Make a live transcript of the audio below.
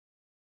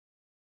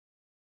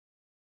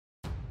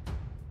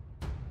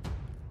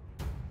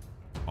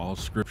All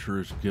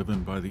Scripture is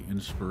given by the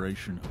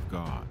inspiration of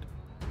God,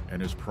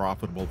 and is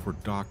profitable for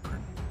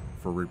doctrine,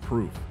 for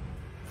reproof,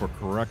 for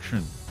correction,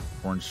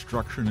 for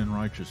instruction in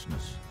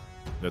righteousness,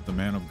 that the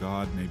man of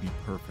God may be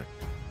perfect,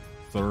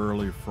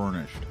 thoroughly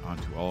furnished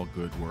unto all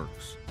good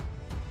works.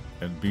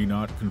 And be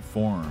not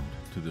conformed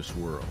to this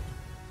world,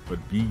 but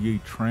be ye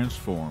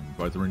transformed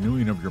by the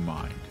renewing of your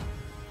mind,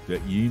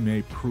 that ye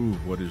may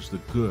prove what is the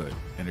good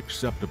and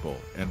acceptable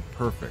and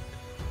perfect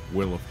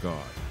will of God.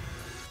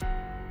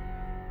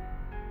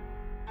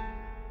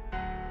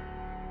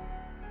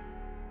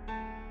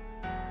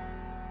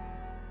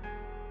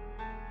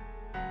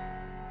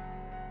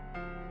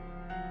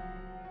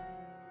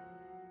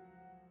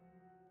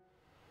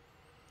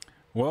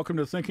 Welcome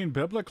to Thinking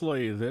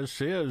Biblically.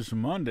 This is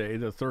Monday,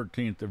 the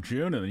 13th of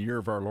June, in the year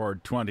of our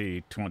Lord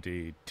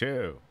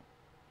 2022.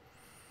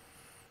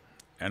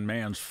 And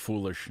man's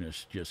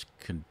foolishness just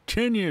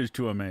continues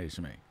to amaze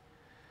me.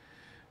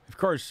 Of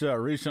course,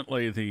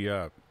 recently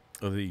they're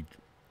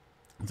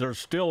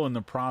still in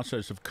the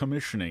process of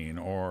commissioning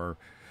or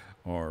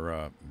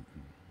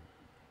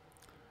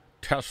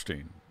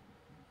testing,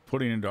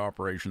 putting into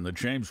operation the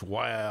James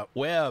Webb.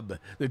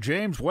 The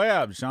James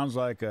Webb sounds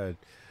like a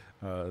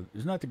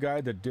isn't that the guy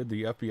that did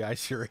the FBI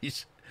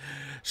series?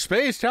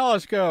 Space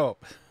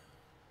Telescope.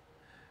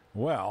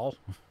 Well,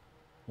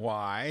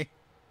 why?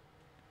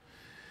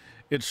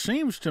 It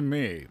seems to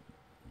me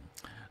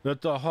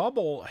that the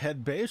Hubble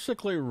had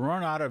basically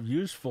run out of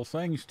useful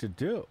things to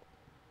do.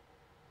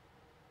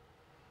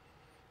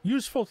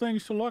 Useful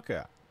things to look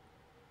at.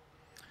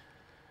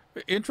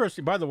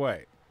 Interesting, by the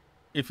way,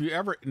 if you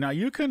ever, now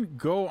you can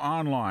go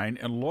online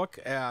and look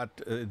at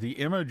the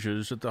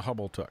images that the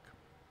Hubble took.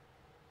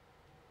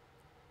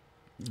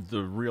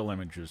 The real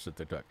images that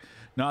they took,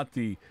 not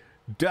the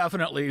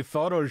definitely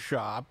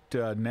photoshopped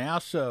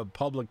NASA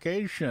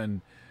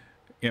publication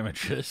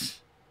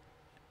images,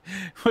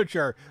 which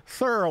are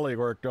thoroughly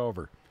worked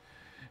over.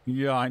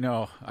 Yeah, I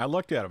know. I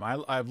looked at them.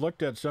 I've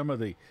looked at some of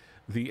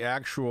the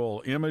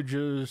actual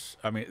images.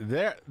 I mean,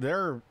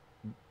 they're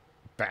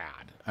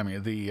bad. I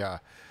mean, the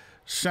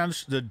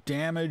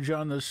damage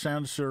on the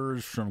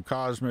sensors from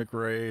cosmic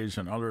rays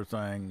and other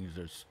things.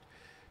 It's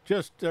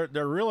just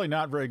they're really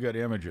not very good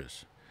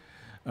images.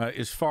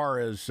 As far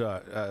as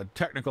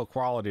technical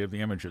quality of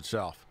the image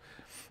itself,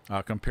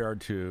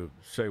 compared to,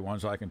 say,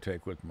 ones I can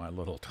take with my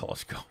little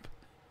telescope.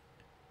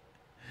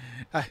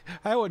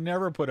 I would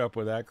never put up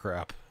with that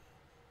crap.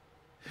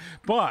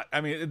 But, I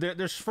mean,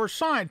 there's for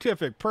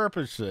scientific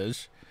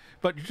purposes,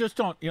 but you just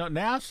don't,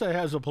 NASA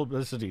has a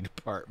publicity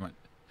department.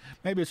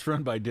 Maybe it's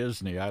run by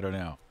Disney, I don't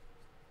know.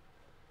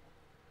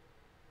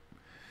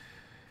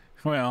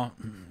 Well,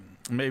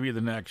 maybe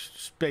the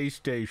next space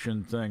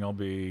station thing will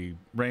be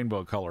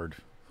rainbow colored.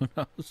 Who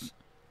knows?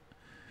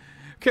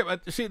 Okay,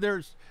 but see,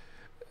 there's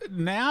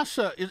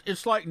NASA.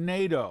 It's like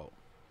NATO.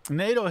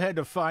 NATO had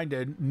to find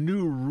a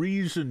new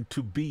reason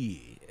to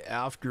be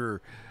after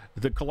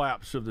the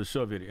collapse of the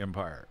Soviet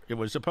Empire. It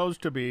was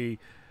supposed to be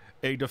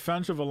a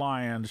defensive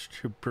alliance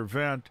to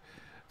prevent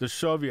the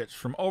Soviets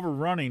from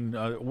overrunning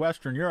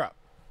Western Europe,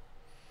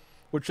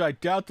 which I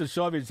doubt the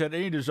Soviets had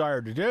any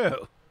desire to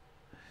do.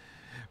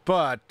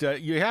 But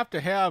you have to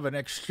have an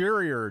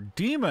exterior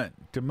demon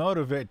to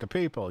motivate the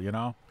people,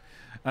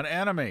 An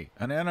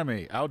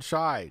enemy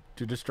outside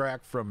to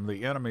distract from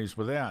the enemies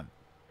within,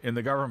 in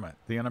the government,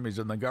 the enemies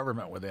in the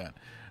government within,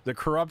 the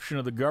corruption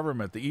of the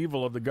government, the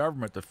evil of the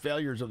government, the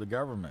failures of the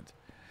government.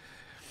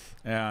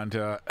 And,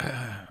 come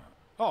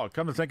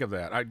to think of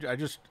that,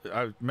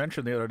 I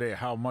mentioned the other day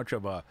how much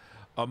of a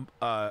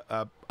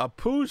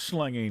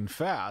poo-slinging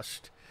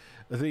fest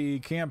the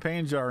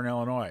campaigns are in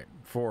Illinois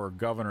for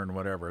governor and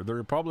whatever. The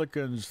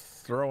Republicans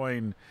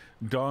throwing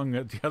dung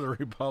at the other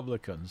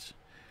Republicans.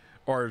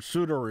 Or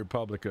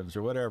pseudo-Republicans,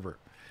 or whatever.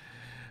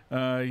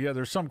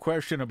 There's some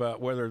question about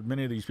whether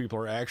many of these people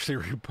are actually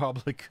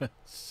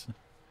Republicans.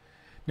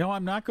 No,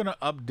 I'm not going to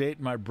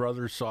update my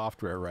brother's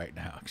software right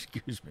now.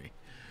 Excuse me.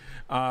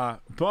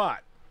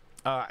 But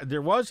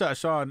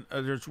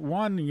there's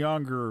one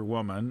younger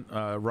woman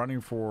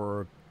running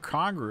for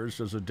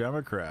Congress as a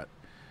Democrat,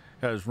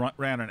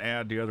 ran an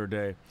ad the other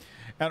day.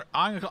 And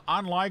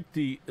unlike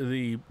the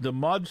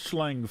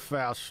mudsling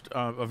fest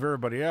of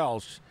everybody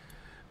else,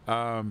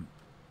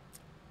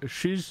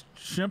 she's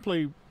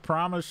simply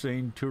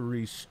promising to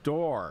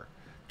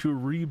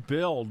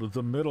rebuild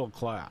the middle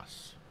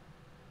class.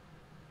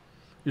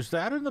 Is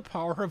that in the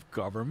power of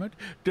government?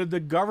 Did the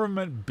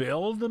government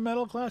build the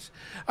middle class?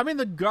 I mean,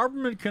 the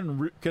government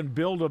can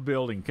build a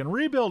building, can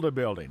rebuild a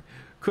building,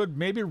 could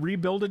maybe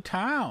rebuild a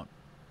town.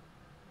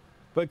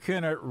 But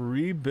can it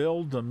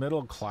rebuild the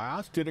middle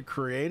class? Did it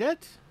create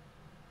it?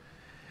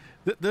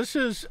 This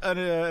is an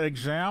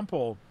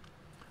example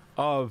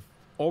of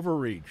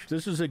overreach.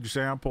 This is an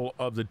example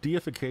of the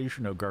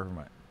deification of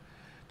government.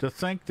 To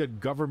think that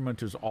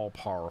government is all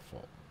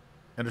powerful.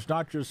 And it's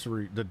not just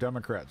the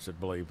Democrats that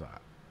believe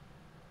that.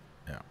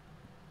 Yeah.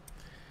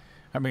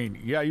 I mean,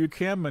 yeah, you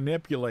can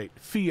manipulate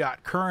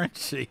fiat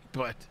currency,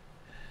 but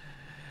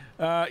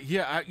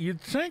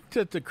You'd think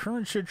that the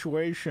current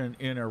situation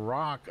in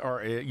Iraq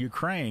or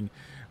Ukraine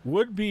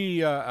would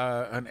be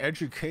an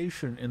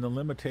education in the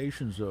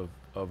limitations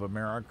of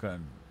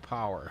American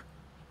power.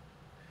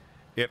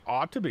 It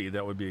ought to be.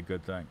 That would be a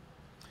good thing.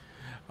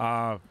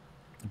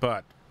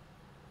 But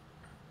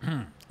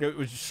it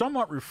was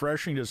somewhat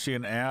refreshing to see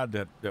an ad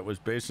that was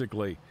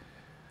basically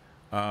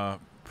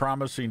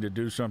promising to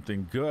do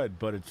something good,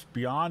 but it's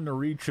beyond the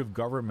reach of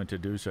government to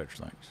do such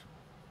things.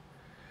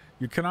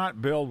 You cannot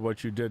rebuild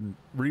what you did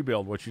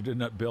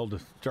not build to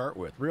start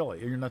with.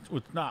 Really, you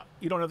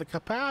don't have the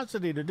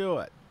capacity to do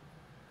it.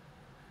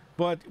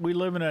 But we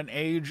live in an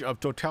age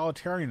of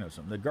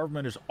totalitarianism. The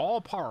government is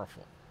all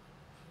powerful,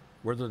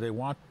 whether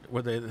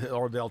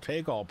they'll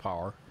take all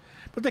power,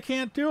 but they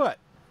can't do it.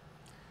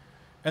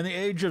 And the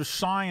age of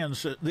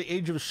science, the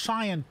age of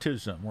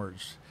scientism, where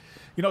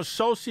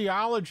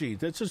sociology,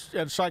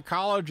 and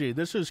psychology,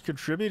 this has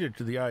contributed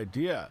to the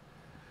idea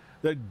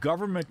that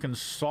government can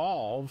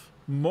solve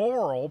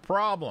moral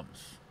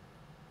problems.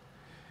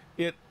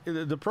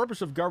 The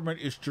purpose of government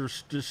is to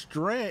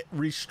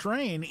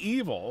restrain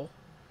evil,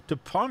 to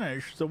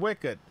punish the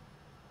wicked,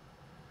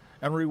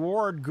 and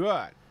reward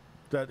good,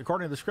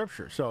 according to the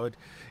Scripture. So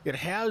it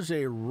has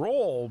a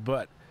role,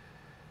 but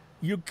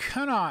you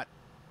cannot.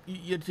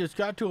 It's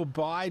got to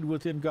abide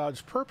within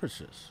God's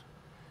purposes.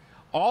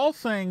 All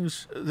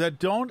things that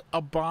don't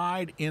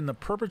abide in the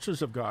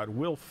purposes of God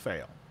will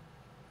fail.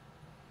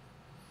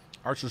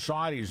 Our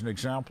society is an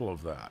example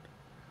of that.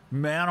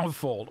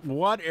 Manifold.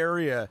 What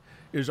area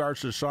is our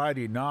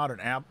society not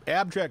an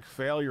abject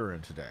failure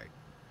in today?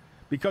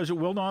 Because it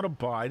will not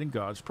abide in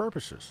God's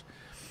purposes.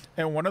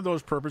 And one of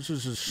those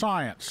purposes is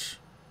science,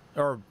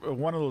 or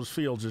one of those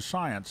fields is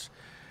science,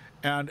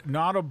 and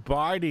not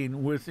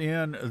abiding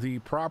within the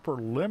proper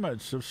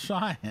limits of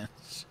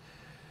science.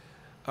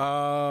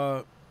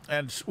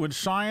 And when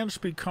science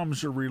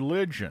becomes a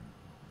religion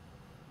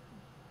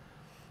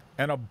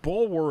and a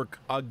bulwark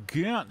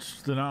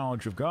against the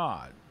knowledge of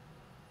God,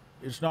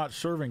 it's not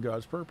serving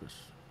God's purpose.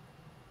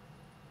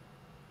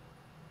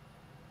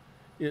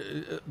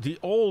 The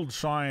old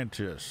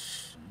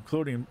scientists,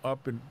 including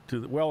into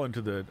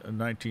the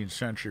 19th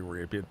century, where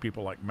you had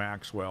people like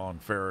Maxwell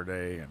and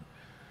Faraday and,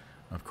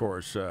 of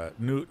course,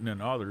 Newton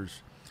and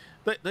others,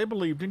 they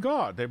believed in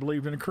God. They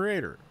believed in a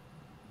creator.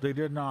 They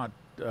did not,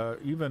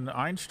 even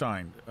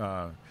Einstein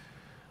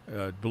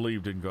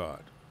believed in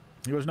God.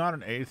 He was not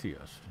an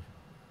atheist.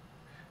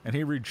 And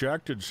he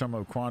rejected some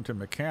of quantum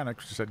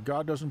mechanics and said,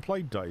 God doesn't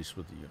play dice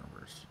with the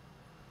universe.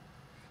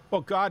 Well,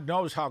 God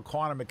knows how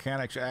quantum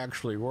mechanics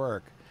actually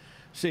work.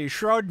 See,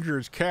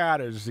 Schrodinger's cat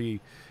is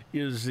the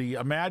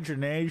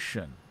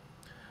imagination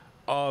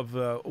of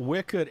a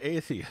wicked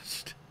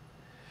atheist.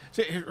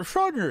 See,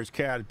 Schrodinger's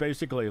cat is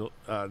basically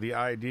the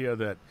idea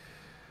that,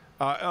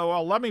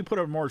 let me put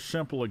a more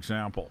simple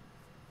example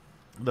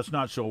that's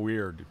not so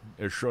weird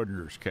as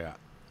Schrodinger's cat.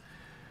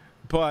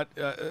 But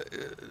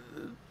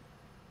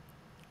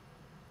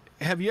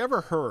have you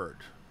ever heard,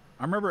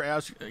 I remember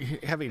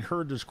having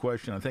heard this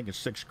question, I think in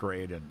 6th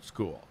grade in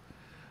school.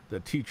 The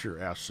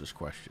teacher asked this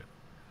question.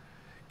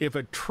 If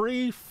a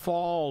tree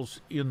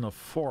falls in the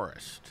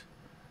forest,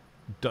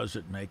 does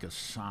it make a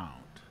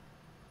sound?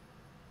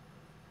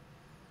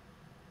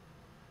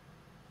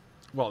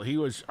 Well, he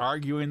was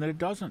arguing that it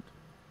doesn't,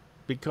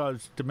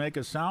 because to make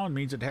a sound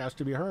means it has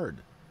to be heard.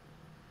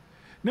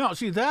 Now,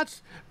 this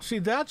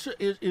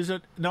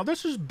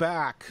is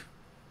back.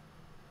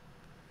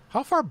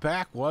 How far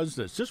back was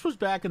this? This was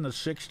back in the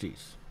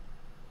 60s.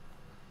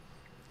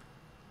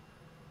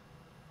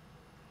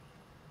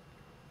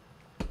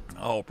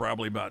 Oh,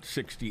 probably about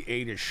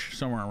 68-ish,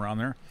 somewhere around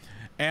there.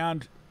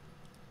 And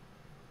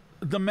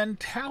the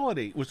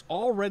mentality was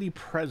already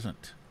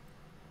present.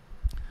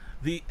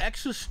 The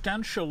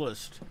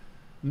existentialist,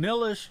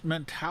 nihilist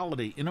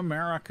mentality in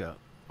America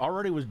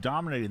already was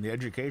dominating the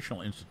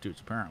educational institutes,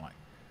 apparently.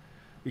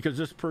 Because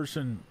this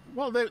person,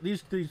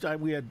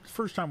 we had,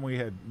 first time we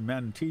had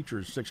men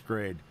teachers, 6th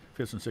grade,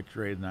 5th and 6th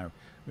grade, and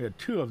we had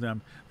 2 of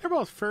them. They're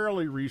both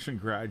fairly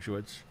recent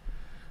graduates.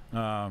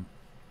 I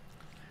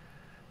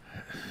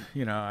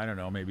don't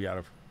know, maybe out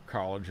of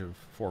college of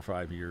 4 or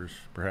 5 years,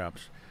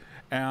 perhaps.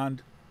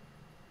 And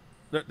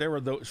they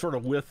were sort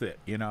of with it,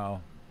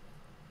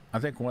 I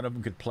think one of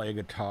them could play a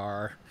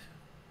guitar.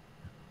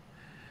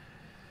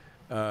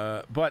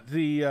 But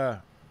the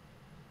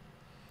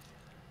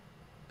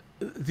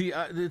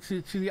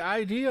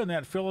idea in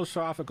that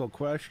philosophical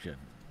question,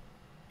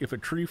 if a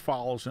tree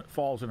falls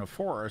in a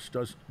forest,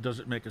 does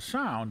it make a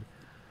sound?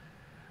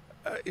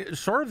 It's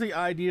sort of the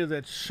idea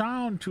that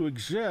sound to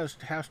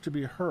exist has to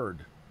be heard.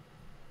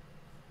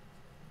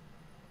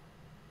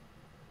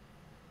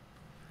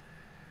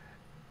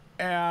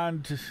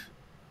 And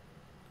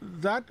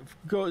that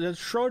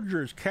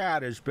Schrodinger's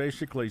cat is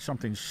basically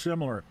something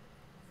similar,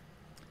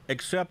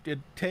 except it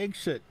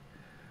takes it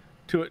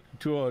to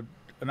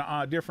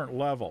a different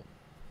level.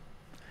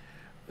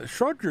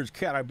 Schrodinger's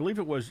cat, I believe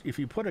it was, if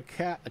you put a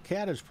cat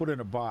is put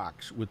in a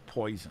box with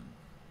poison.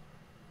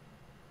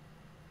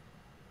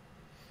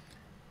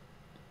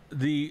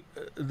 the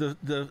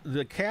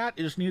cat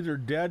is neither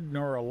dead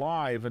nor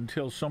alive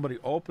until somebody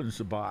opens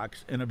the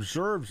box and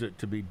observes it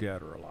to be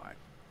dead or alive.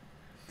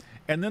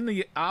 And then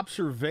the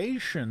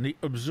observation, the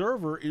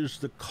observer, is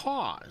the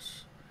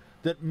cause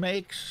that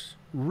makes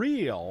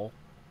real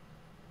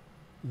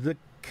the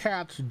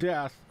cat's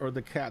death or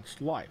the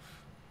cat's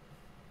life.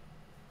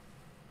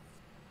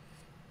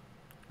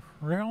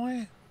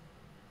 Really?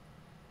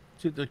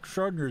 See, the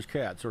Schrodinger's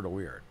cat's sort of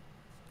weird.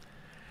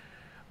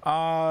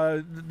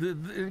 And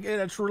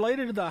it's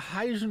related to the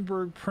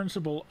Heisenberg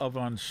principle of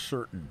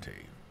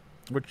uncertainty,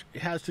 which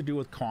has to do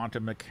with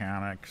quantum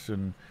mechanics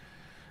and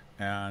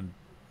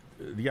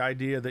the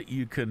idea that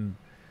you can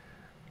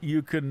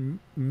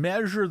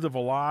measure the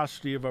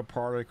velocity of a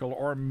particle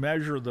or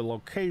measure the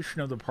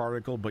location of the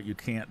particle, but you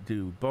can't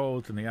do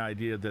both, and the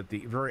idea that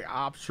the very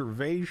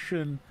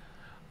observation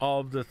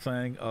of the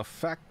thing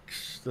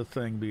affects the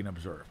thing being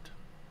observed.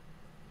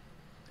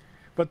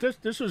 But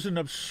this is an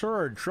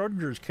absurd,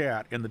 Schrodinger's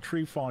cat and the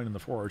tree falling in the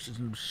forest is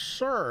an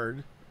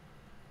absurd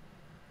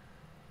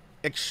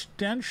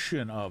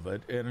extension of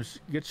it, and it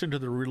gets into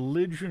the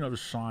religion of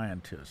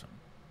scientism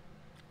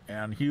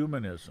and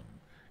humanism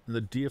and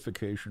the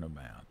deification of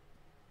man.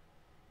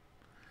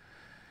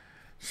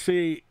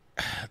 See,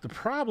 the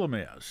problem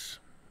is,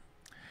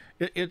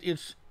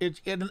 it's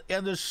and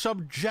the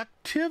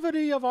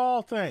subjectivity of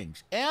all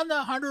things, and the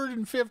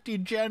 150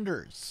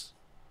 genders.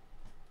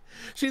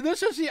 See,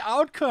 this is the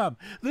outcome.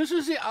 This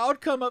is the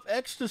outcome of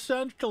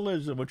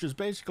existentialism, which is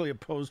basically a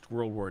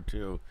post-World War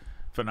II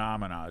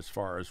phenomena as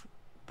far as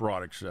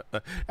broad accept.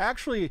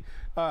 Actually,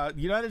 the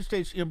United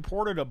States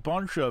imported a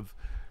bunch of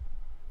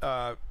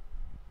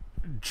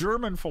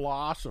German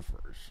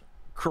philosophers,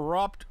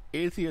 corrupt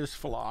atheist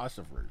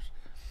philosophers,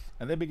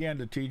 and they began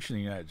to teach in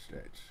the United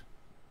States.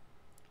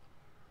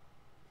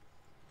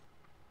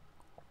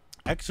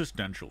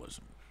 Existentialism.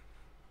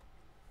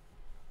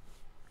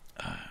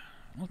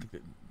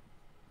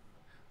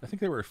 I think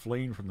they were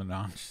fleeing from the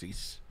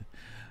Nazis.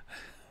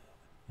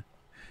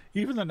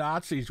 Even the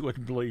Nazis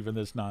wouldn't believe in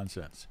this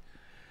nonsense.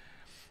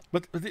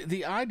 But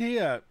the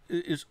idea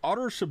is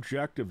utter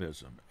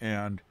subjectivism,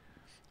 and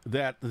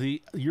that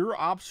your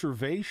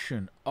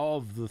observation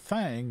of the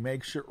thing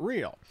makes it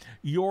real.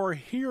 Your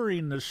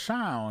hearing the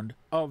sound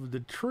of the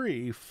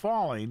tree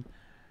falling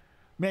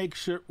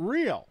makes it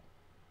real.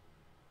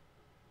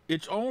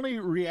 Its only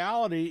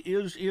reality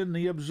is in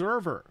the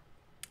observer.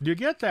 Do you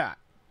get that?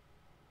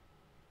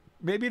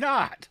 Maybe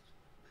not.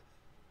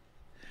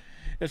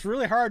 It's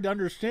really hard to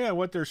understand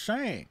what they're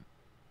saying.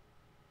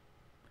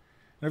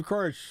 And of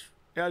course,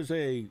 as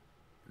a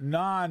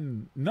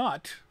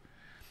non-nut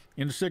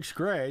in 6th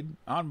grade,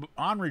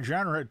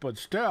 unregenerate, but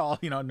still,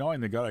 knowing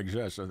that God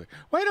exists, I think,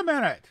 wait a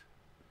minute.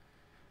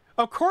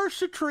 Of course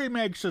the tree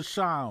makes a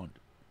sound.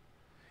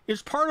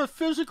 It's part of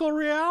physical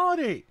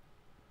reality.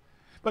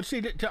 But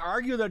see, to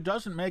argue that it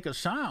doesn't make a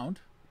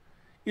sound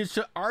is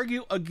to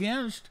argue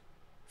against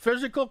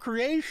physical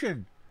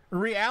creation,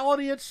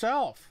 reality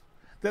itself,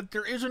 that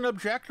there is an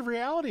objective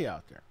reality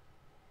out there.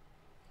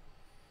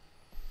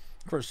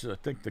 Of course, I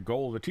think the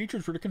goal of the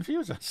teachers were to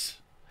confuse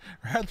us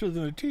rather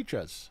than to teach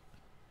us.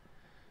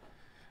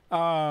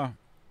 But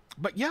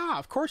yeah,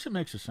 of course it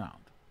makes a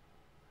sound.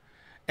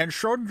 And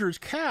Schrodinger's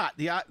cat,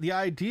 the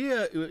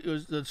idea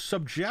is the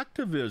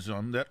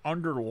subjectivism that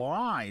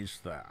underlies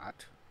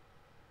that.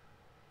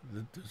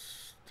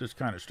 This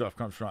kind of stuff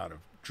comes out of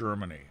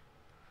Germany,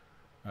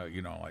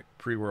 like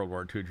pre-World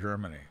War II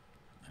Germany.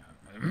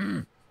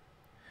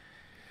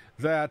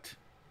 That,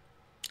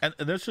 and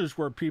this is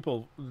where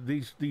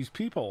these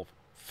people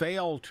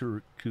fail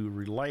to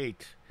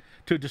relate,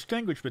 to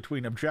distinguish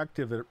between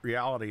objective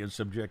reality and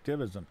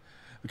subjectivism,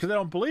 because they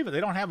don't believe it. They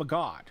don't have a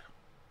God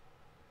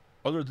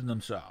other than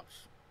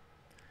themselves.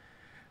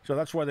 So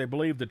that's why they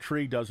believe the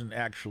tree doesn't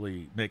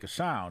actually make a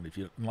sound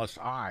unless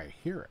I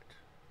hear it.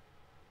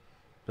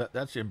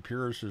 That's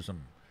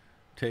empiricism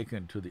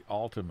taken to the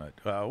ultimate,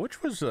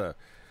 which was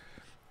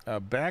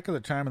back at the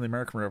time of the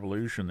American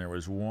Revolution. There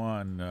was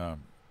one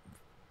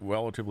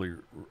relatively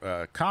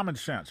Common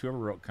Sense. Whoever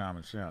wrote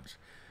Common Sense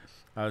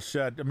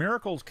said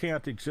miracles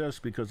can't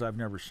exist because I've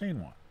never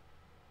seen one.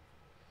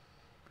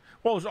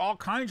 Well, there's all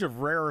kinds of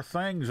rare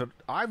things that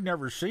I've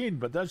never seen,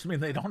 but that doesn't mean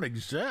they don't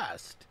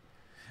exist.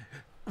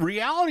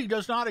 Reality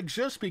does not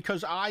exist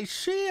because I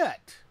see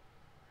it.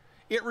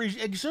 It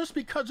exists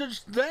because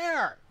it's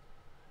there.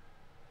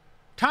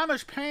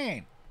 Thomas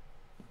Paine,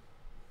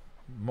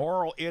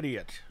 moral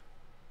idiot.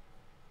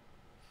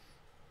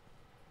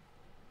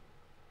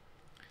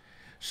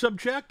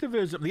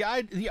 Subjectivism,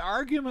 the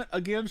argument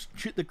against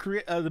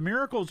the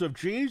miracles of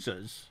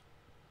Jesus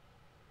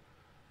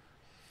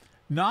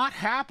not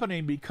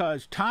happening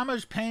because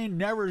Thomas Paine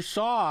never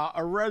saw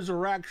a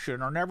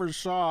resurrection or never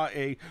saw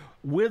a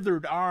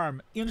withered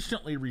arm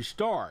instantly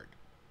restored.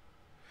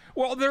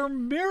 Well, they're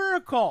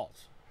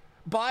miracles.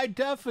 By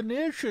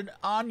definition,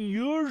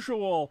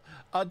 unusual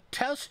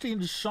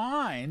attesting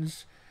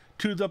signs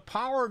to the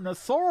power and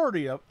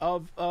authority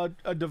of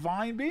a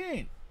divine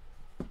being.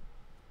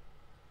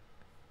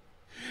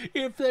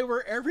 If they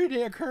were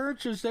everyday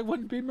occurrences, they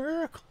wouldn't be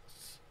miracles.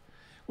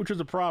 which is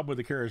a problem with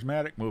the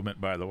charismatic movement,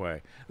 by the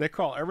way. They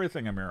call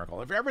everything a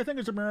miracle. If everything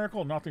is a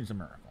miracle, nothing's a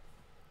miracle.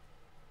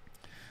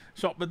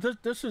 So, but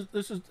this is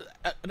an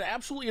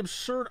absolutely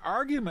absurd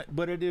argument,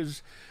 but it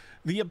is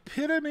the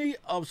epitome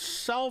of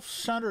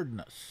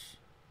self-centeredness.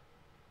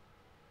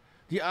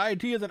 The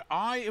idea that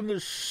I am the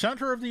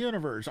center of the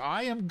universe,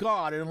 I am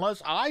God, and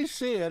unless I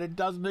see it, it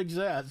doesn't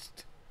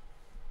exist.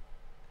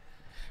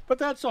 But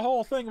that's the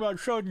whole thing about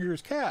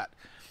Schrodinger's cat.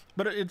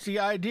 But it's the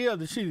idea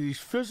that, see, these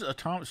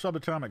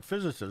subatomic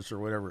physicists or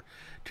whatever,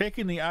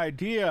 taking the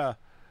idea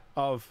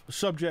of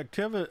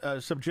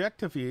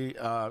subjectivity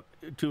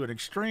to an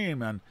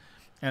extreme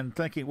and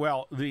thinking,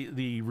 well,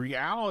 the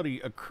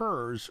reality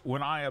occurs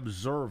when I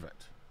observe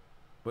it,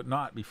 but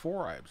not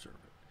before I observe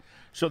it.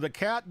 So the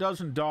cat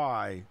doesn't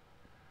die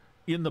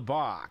in the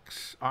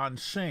box on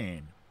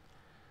scene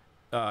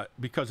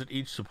because it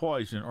eats the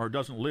poison, or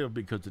doesn't live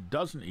because it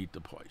doesn't eat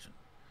the poison.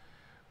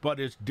 But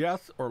its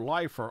death or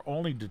life are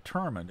only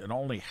determined and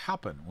only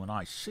happen when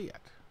I see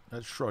it.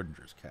 That's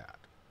Schrodinger's cat,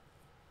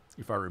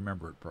 if I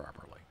remember it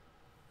properly.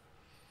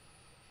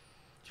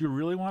 Do you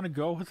really want to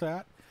go with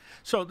that?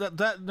 So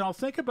now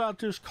think about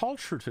this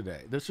culture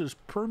today. This has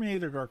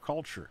permeated our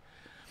culture.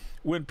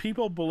 When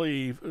people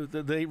believe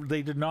that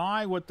they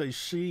deny what they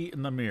see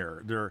in the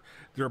mirror,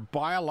 their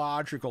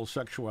biological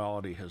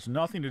sexuality has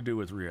nothing to do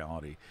with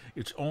reality.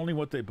 It's only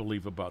what they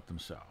believe about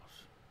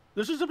themselves.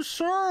 This is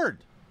absurd.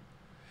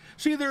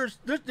 See,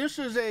 this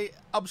is a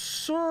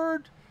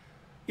absurd,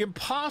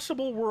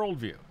 impossible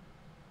worldview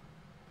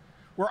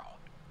where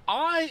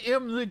I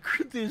am the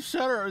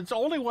center. It's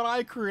only what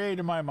I create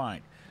in my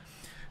mind.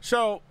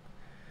 So,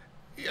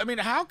 I mean,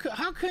 how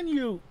can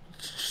you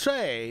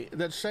say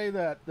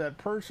that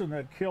person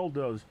that killed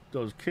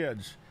those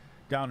kids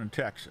down in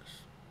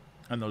Texas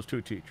and those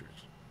two teachers?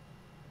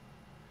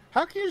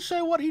 How can you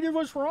say what he did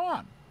was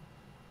wrong?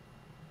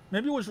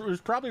 Maybe it was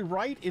probably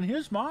right in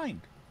his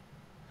mind.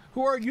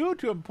 Who are you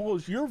to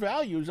impose your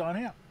values on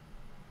him?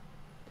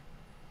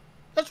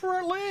 That's where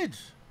it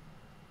leads.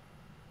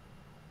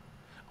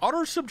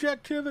 Utter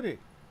subjectivity.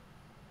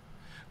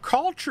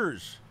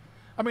 Cultures.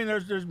 I mean,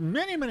 there's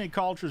many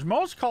cultures.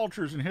 Most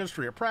cultures in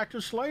history have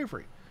practiced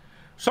slavery.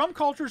 Some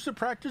cultures that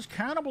practice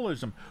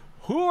cannibalism.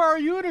 Who are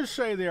you to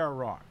say they are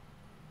wrong?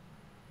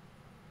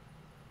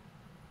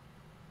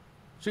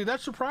 See,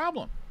 that's the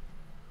problem.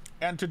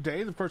 And today,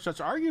 of course, that's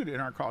argued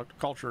in our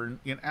culture,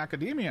 in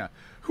academia.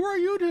 Who are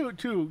you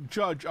to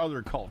judge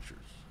other cultures?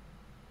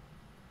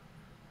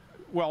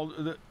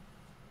 Well,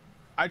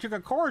 I took a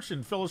course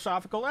in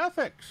philosophical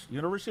ethics,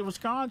 University of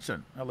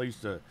Wisconsin, at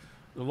least the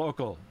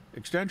local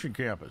extension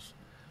campus.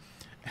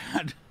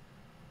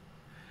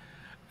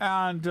 And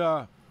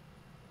it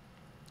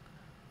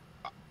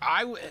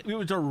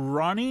was a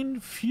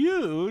running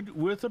feud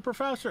with the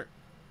professor.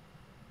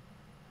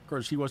 Of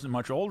course, he wasn't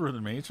much older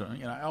than me, so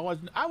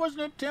I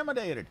wasn't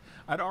intimidated.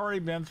 I'd already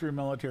been through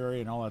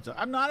military and all that stuff.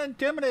 I'm not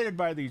intimidated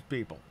by these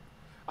people.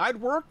 I'd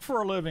worked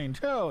for a living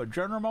too, at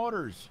General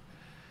Motors.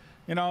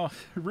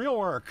 Real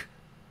work.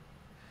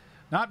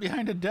 Not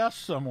behind a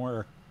desk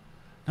somewhere.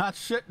 Not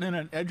sitting in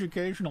an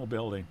educational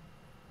building.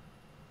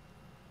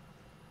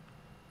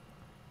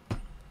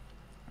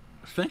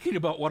 Thinking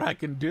about what I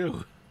can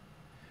do.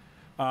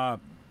 Or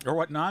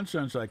what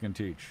nonsense I can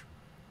teach.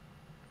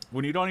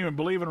 When you don't even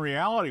believe in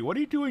reality, what are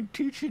you doing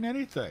teaching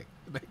anything?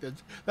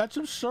 That's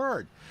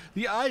absurd.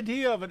 The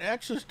idea of an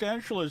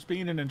existentialist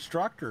being an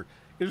instructor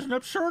is an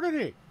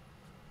absurdity.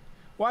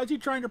 Why is he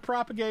trying to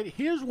propagate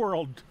his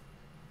world?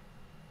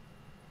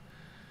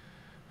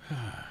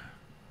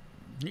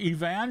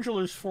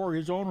 Evangelist for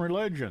his own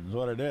religion is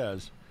what it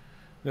is.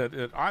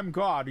 That I'm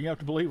God, and you have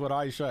to believe what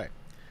I say.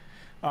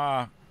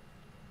 But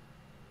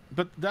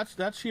that's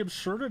the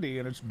absurdity,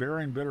 and it's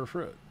bearing bitter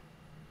fruit.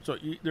 So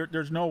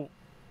there's no...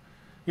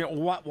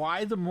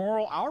 why the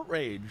moral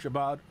outrage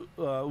about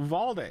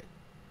Uvalde,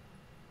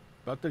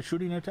 about the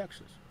shooting in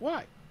Texas?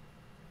 Why?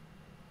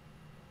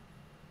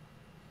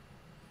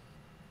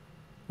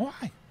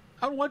 Why?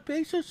 On what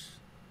basis?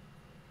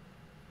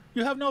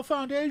 You have no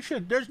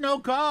foundation. There's no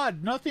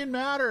God. Nothing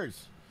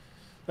matters.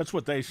 That's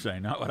what they say,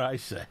 not what I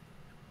say.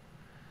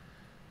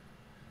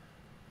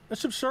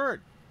 That's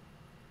absurd.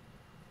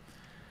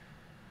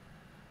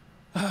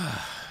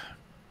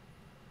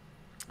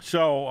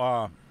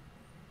 So,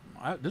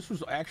 this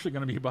was actually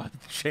going to be about the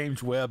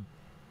James Webb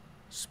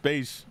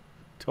space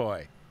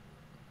toy,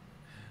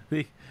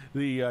 the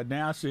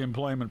NASA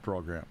employment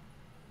program.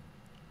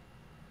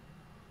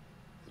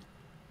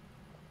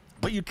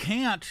 But you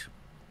can't.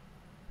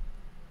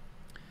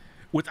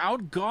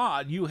 Without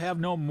God, you have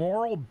no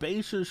moral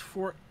basis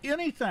for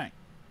anything.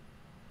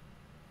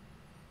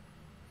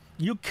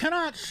 You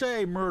cannot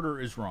say murder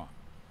is wrong.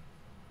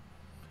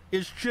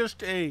 It's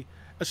just a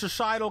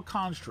societal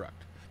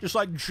construct. Just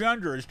like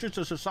gender is just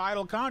a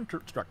societal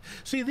construct.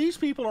 See, these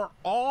people are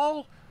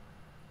all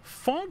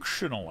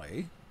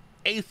functionally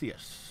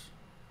atheists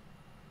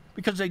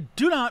because they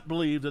do not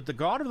believe that the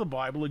God of the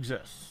Bible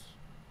exists,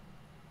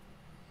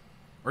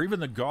 or even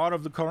the God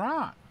of the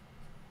Quran.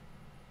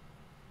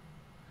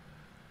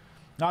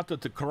 Not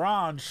that the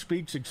Quran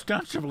speaks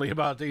extensively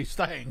about these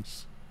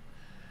things.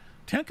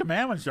 10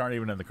 Commandments aren't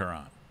even in the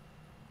Quran.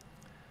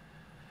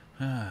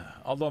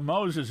 Although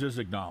Moses is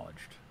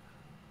acknowledged.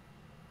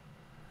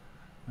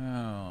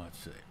 Oh, let's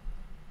see.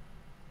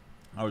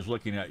 I was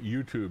looking at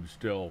YouTube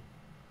still,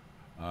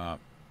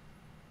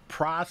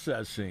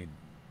 processing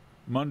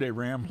Monday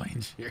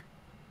ramblings here.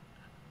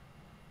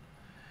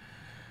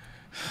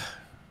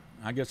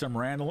 I guess I'm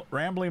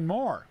rambling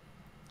more.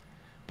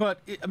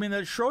 But, I mean,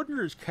 that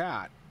Schrodinger's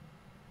cat,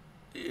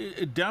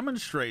 it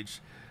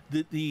demonstrates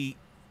that the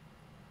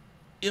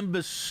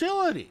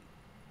imbecility,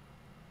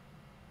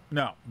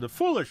 no, the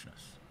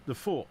foolishness, the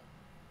fool.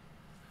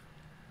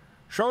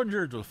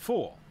 Schrodinger's a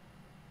fool,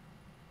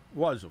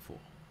 was a fool,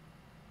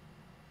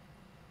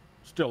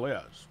 still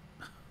is.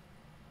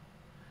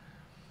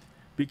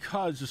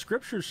 Because the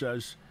scripture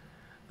says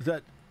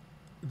that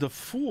the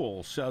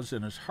fool says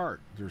in his heart,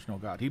 there's no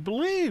God. He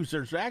believes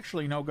there's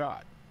actually no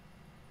God.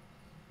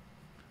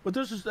 But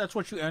that's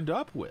what you end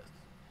up with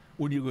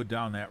when you go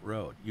down that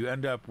road. You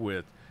end up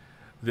with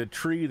the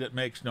tree that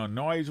makes no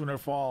noise when it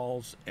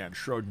falls, and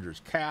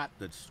Schrodinger's cat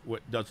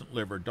what doesn't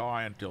live or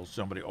die until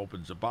somebody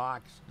opens a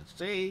box to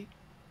see.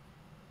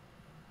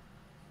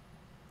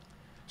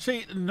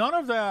 See, none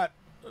of that,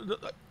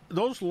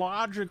 those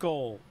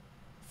logical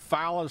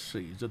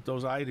fallacies that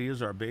those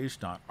ideas are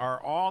based on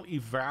are all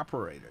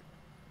evaporated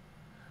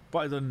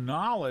by the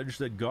knowledge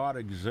that God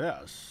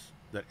exists,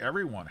 that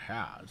everyone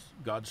has.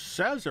 God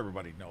says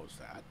everybody knows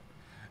that.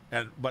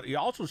 But he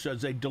also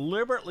says they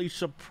deliberately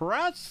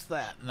suppress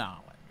that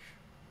knowledge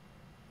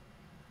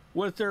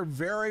with their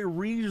very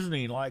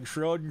reasoning, like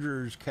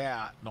Schrodinger's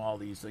cat and all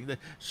these things.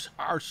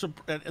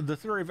 And the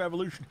theory of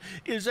evolution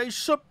is a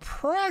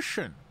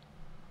suppression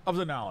of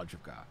the knowledge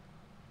of God.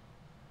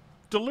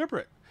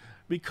 Deliberate.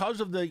 Because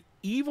of the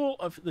evil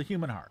of the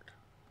human heart,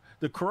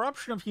 the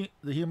corruption of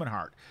the human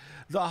heart.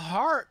 The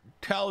heart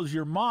tells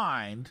your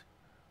mind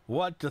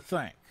what to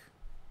think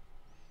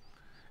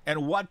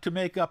and what to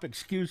make up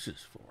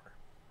excuses for.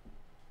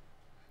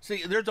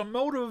 See, there's a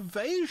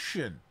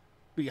motivation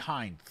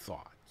behind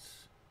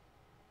thoughts,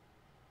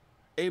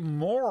 a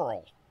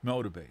moral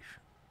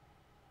motivation,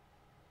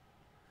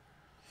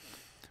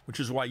 which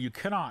is why you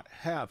cannot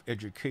have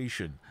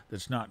education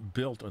that's not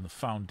built on the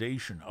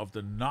foundation of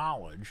the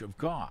knowledge of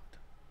God.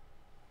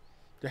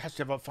 There has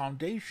to have a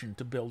foundation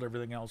to build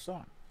everything else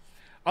on.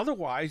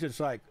 Otherwise, it's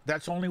like,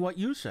 that's only what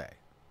you say.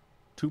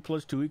 2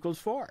 + 2 =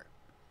 4.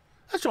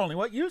 That's only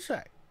what you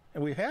say.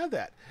 And we have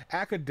that.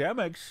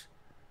 Academics,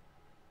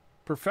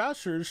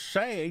 professors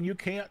saying you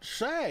can't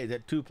say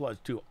that 2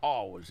 + 2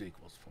 always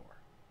equals 4.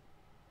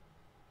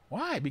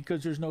 Why?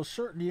 Because there's no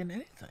certainty in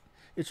anything.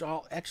 It's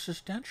all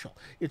existential.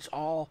 It's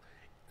all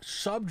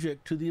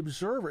subject to the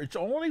observer. It's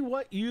only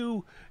what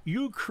you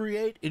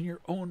create in your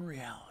own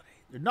reality.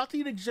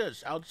 Nothing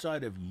exists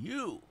outside of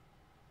you.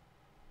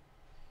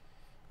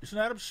 Isn't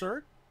that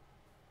absurd?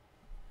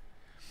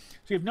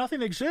 See, if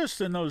nothing exists,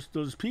 then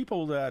those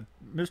people that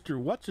Mr.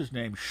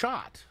 What's-his-name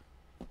shot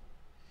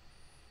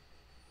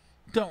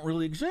don't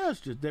really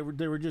exist. They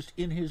were just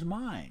in his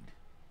mind.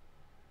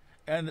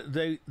 And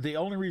the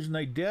only reason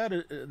they're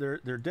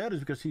dead is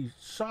because he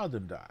saw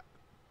them die.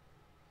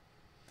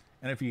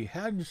 And if he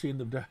hadn't seen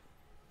them die,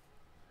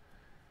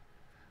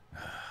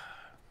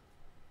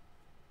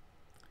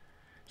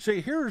 see,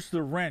 here's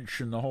the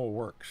wrench in the whole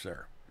works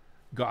there.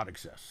 God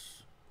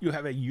exists. You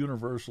have a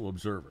universal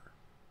observer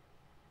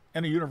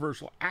and a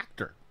universal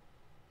actor.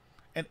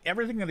 And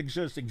everything that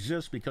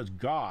exists because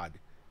God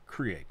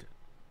created.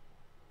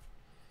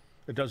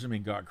 It doesn't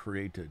mean God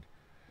created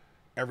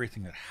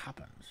everything that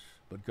happens,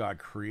 but God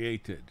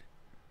created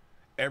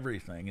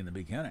everything in the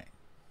beginning,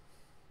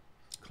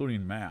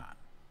 including man.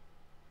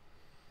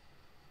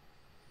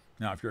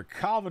 Now, if you're a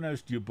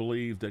Calvinist, you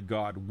believe that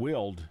God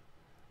willed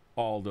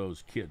all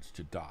those kids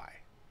to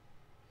die.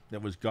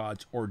 That was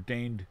God's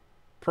ordained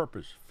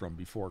purpose from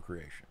before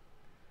creation.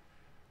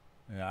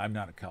 I'm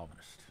not a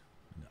Calvinist.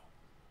 No.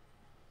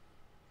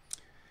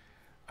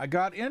 I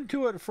got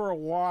into it for a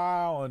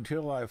while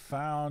until I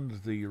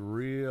found the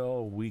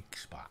real weak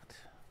spot.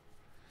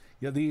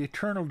 Yeah, the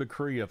eternal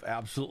decree of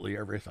absolutely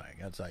everything.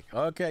 It's like,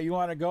 okay, you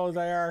want to go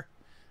there?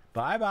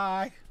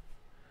 Bye-bye.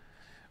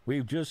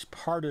 We've just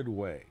parted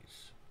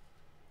ways.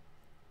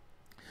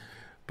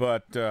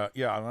 But,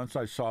 yeah, once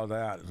I saw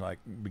that, it's like,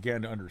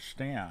 began to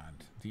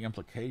understand the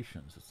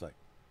implications. It's like,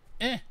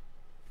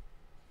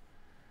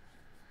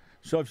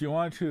 So if you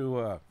want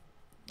to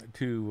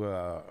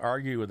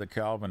argue with the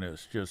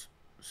Calvinists, just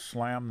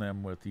slam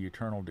them with the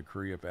eternal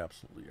decree of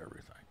absolutely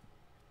everything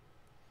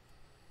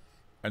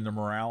and the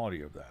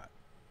morality of that.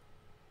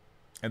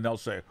 And they'll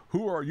say,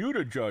 who are you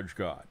to judge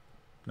God?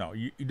 No,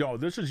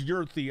 this is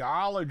your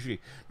theology.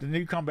 Then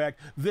you come back,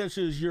 this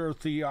is your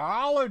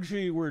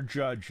theology we're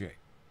judging.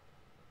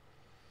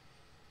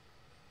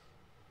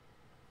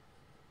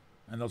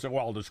 And they'll say,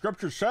 well, the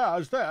scripture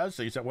says this.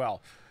 He said,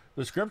 well,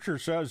 the scripture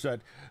says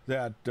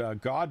that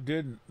God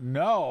didn't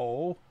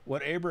know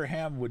what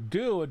Abraham would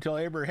do until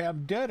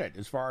Abraham did it,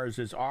 as far as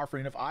his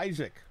offering of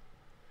Isaac.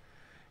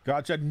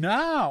 God said,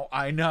 now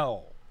I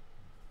know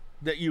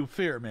that you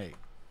fear me.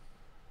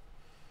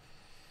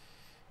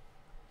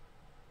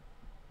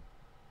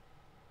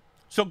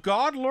 So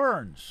God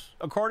learns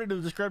according to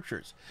the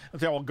scriptures. And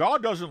say, well,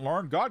 God doesn't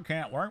learn, God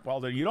can't learn. Well,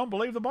 then you don't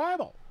believe the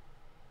Bible.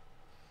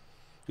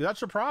 See,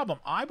 that's the problem.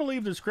 I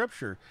believe the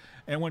scripture,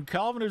 and when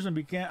Calvinism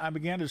I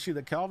began to see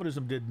that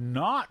Calvinism did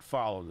not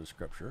follow the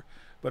scripture,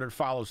 but it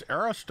follows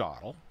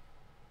Aristotle,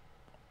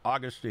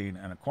 Augustine,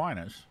 and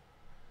Aquinas.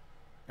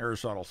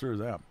 Aristotle threw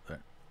them.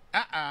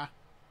 I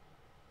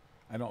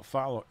don't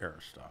follow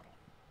Aristotle.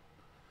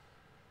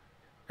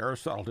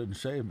 Aristotle didn't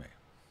save me.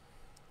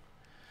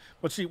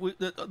 But see,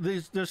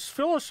 this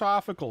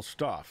philosophical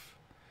stuff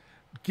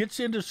gets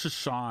into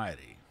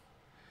society,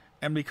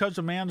 and because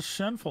of man's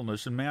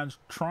sinfulness and man's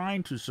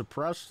trying to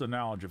suppress the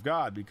knowledge of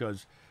God,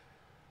 because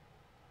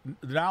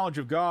the knowledge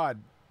of God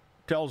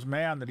tells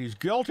man that he's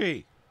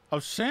guilty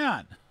of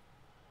sin.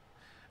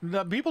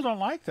 The people don't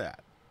like that.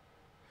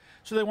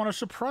 So they want to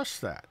suppress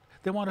that.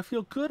 They want to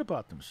feel good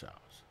about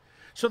themselves.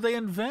 So they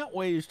invent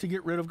ways to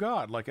get rid of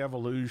God, like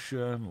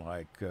evolution,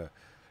 like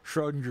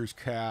Schrodinger's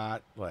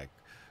cat, like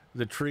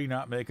the tree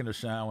not making a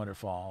sound when it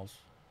falls.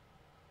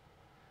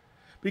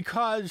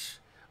 Because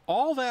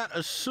all that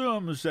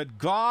assumes that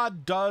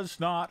God does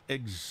not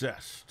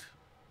exist.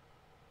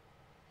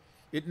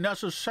 It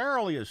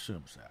necessarily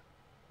assumes that.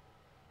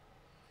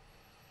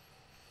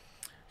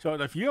 So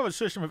if you have a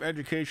system of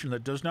education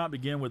that does not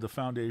begin with the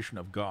foundation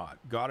of God,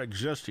 God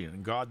existing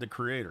and God the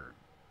Creator,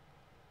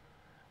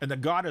 and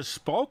that God has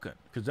spoken,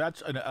 because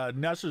that's a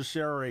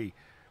necessary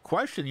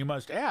question you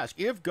must ask.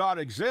 If God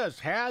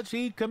exists, has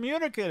he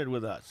communicated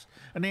with us?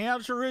 And the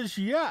answer is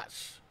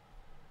yes.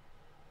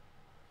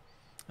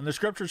 And the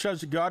scripture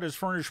says that God has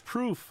furnished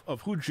proof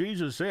of who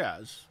Jesus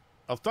is,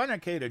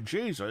 authenticated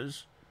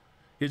Jesus,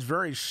 his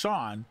very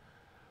son,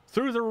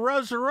 through the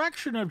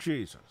resurrection of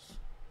Jesus.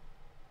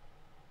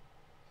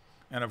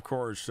 And of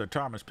course,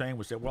 Thomas Paine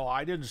would say, well,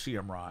 I didn't see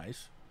him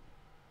rise.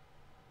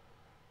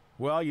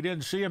 Well, you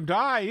didn't see him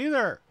die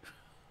either.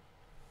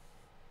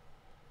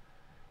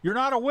 You're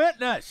not a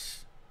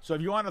witness. So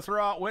if you want to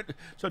throw out witness,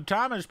 so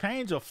Thomas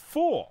Paine's a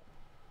fool.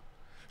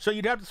 So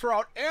you'd have to throw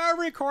out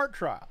every court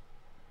trial.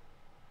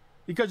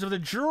 Because if the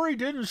jury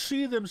didn't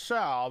see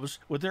themselves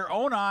with their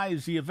own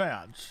eyes the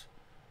events,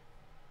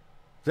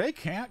 they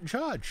can't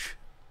judge.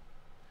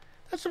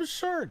 That's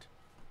absurd.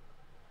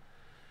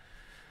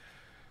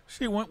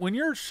 See, when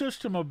your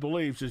system of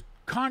beliefs is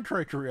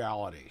contrary to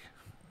reality,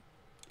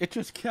 it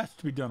just has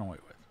to be done away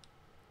with.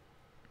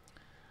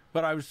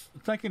 But I was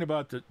thinking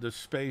about the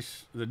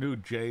new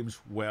James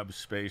Webb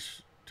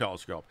Space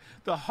Telescope.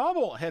 The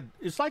Hubble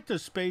it's like the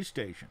space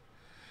station.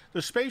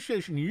 The space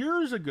station,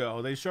 years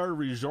ago, they started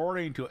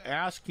resorting to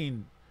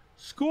asking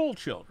school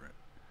children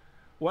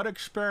what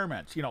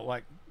experiments,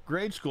 like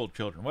grade school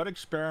children, what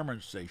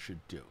experiments they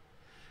should do.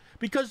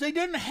 Because they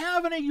didn't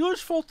have any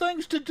useful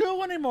things to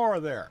do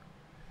anymore there.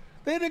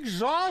 They had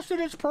exhausted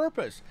its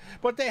purpose,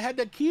 but they had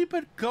to keep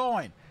it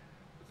going.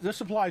 This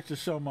applies to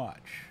so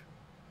much.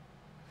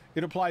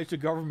 It applies to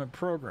government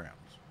programs.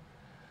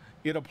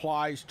 It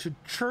applies to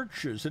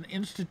churches and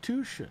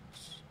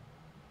institutions.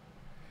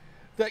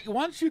 That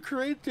once you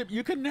create them,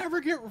 you can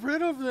never get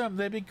rid of them.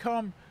 They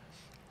become,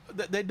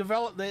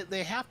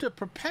 they have to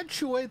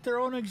perpetuate their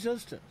own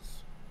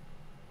existence,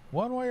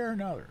 one way or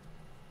another.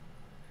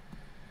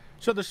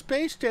 So the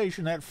space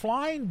station, that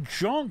flying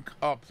junk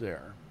up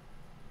there,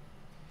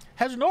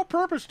 has no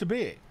purpose to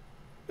be.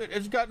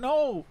 It's got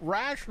no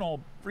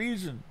rational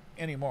reason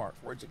anymore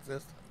for its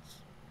existence.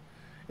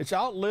 It's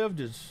outlived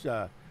its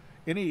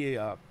any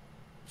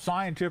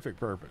scientific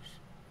purpose.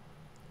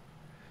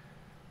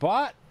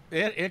 But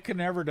it can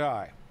never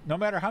die. No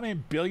matter how many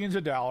billions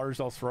of dollars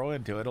they'll throw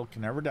into it, it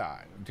can never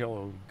die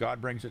until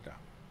God brings it down.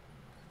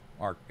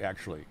 Or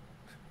actually,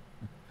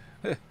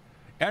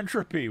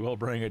 entropy will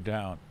bring it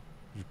down,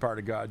 which is part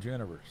of God's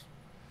universe.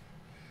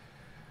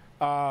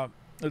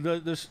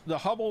 The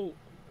Hubble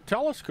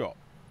telescope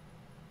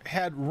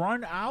had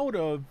run out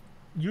of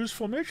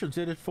useful missions.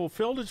 It had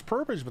fulfilled its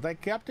purpose, but they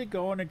kept it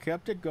going and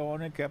kept it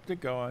going and kept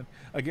it going.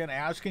 Again,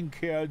 asking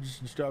kids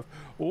and stuff,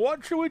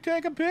 what should we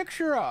take a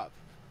picture of?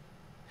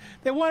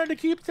 They wanted to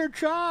keep their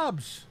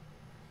jobs.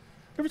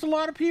 There was a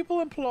lot of people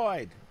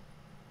employed.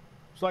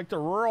 It's like the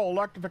Rural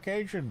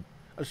Electrification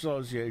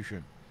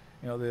Association,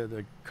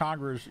 the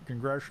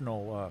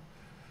congressional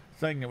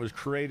thing that was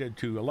created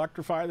to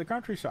electrify the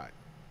countryside,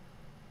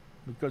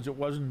 because it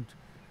wasn't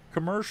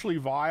commercially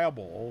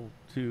viable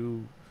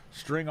to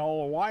string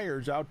all the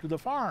wires out to the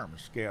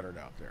farms scattered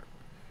out there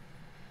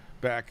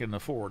back in the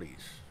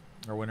 40s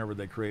or whenever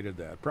they created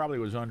that. Probably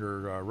was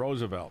under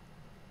Roosevelt.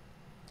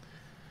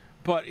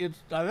 But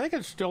I think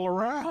it's still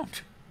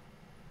around.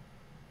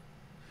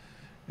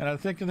 And I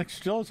think it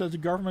still says a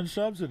government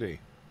subsidy.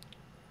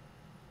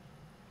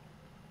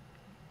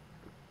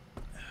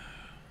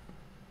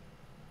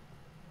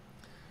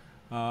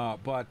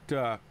 But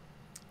the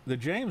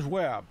James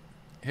Webb,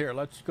 here,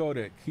 let's go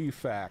to key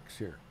facts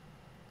here.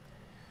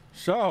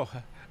 So,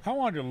 I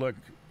wanted to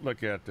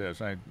look at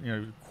this.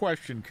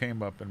 Question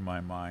came up in my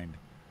mind.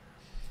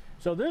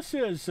 So this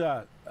is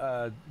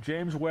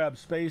James Webb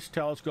Space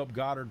Telescope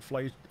Goddard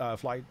Space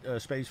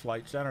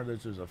Flight Center.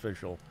 This is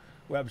official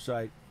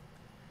website.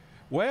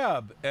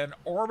 Webb, an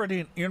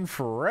orbiting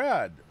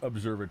infrared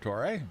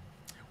observatory,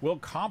 will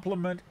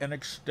complement and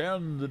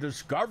extend the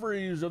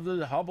discoveries of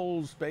the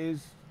Hubble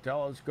Space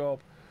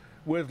Telescope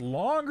with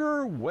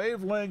longer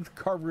wavelength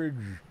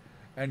coverage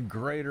and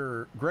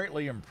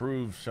greatly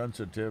improved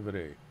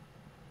sensitivity.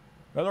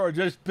 In other words,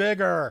 just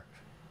bigger.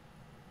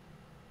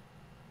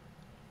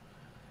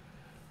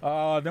 They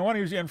want to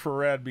use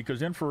infrared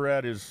because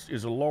infrared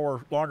is a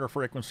longer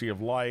frequency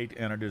of light,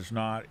 and it is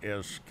not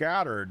as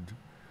scattered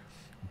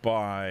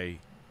by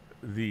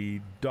the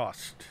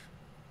dust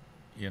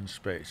in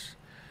space.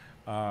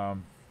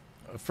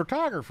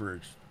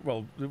 Photographers,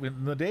 well,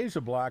 in the days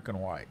of black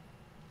and white,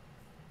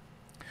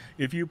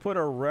 if you put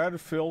a red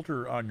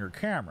filter on your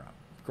camera,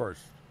 of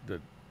course,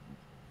 the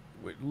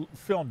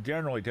film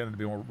generally tended to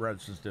be more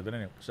red sensitive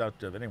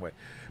anyway,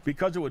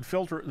 because it would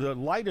filter. The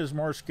light is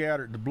more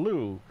scattered. The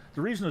blue.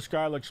 The reason the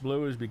sky looks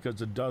blue is because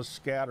the dust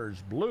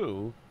scatters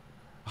blue,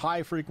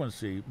 high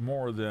frequency,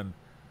 more than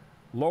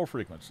low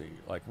frequency,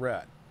 like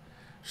red.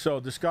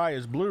 So the sky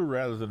is blue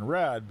rather than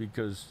red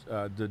because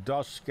the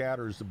dust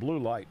scatters the blue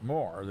light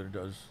more than it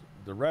does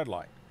the red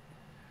light.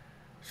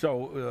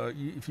 So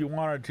if you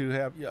wanted to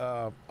have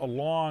a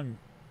long,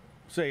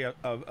 say,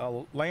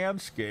 a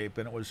landscape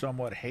and it was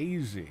somewhat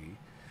hazy,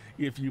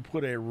 if you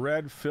put a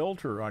red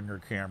filter on your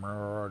camera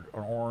or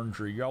an orange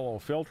or yellow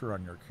filter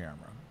on your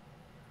camera,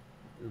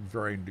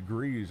 varying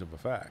degrees of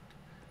effect,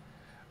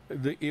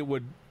 it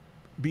would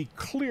be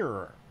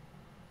clearer.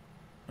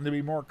 And there'd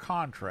be more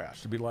contrast.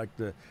 It'd be like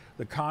the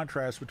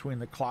contrast between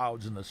the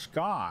clouds and the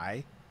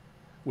sky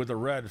with a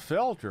red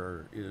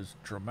filter is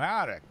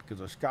dramatic because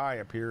the sky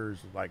appears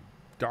like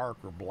dark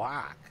or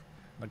black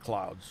and the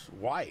clouds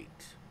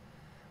white.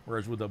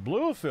 Whereas with a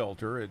blue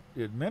filter,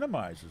 it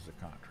minimizes the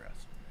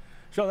contrast.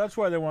 So that's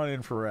why they want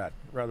infrared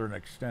rather than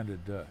extended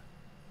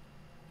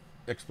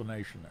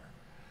explanation there.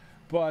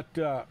 But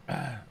the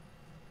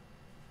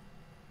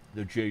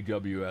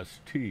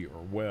JWST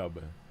or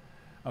Webb.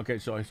 Okay,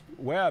 so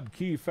Webb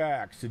key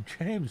facts. The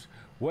James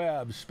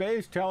Webb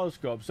Space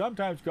Telescope,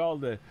 sometimes called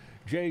the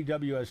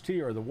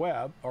JWST or the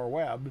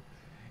Webb,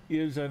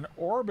 is an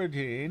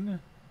orbiting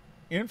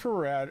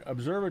infrared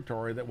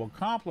observatory that will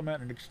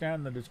complement and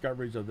extend the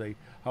discoveries of the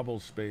Hubble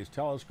Space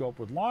Telescope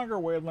with longer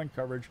wavelength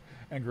coverage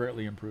and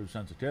greatly improved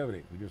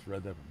sensitivity. We just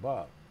read that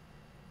above.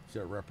 It's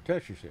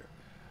repetitious here.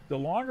 The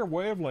longer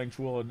wavelengths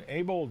will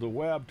enable the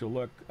Webb to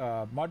look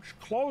much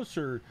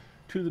closer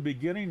to the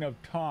beginning of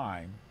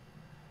time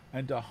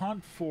and to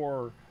hunt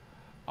for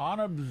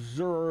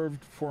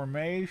unobserved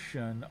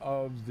formation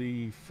of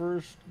the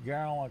first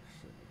galaxies,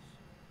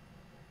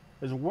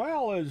 as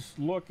well as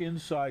look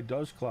inside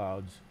dust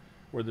clouds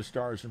where the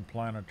stars and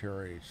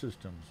planetary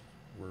systems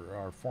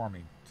are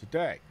forming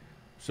today,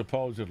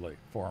 supposedly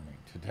forming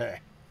today,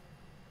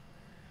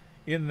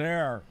 in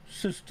their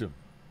system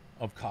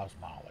of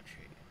cosmology.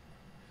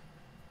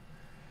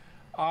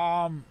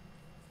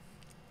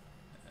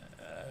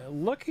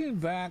 Looking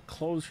back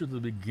closer to the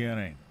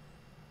beginning,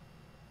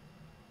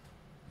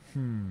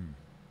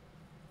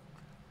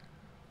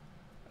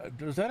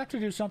 does that have to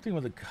do something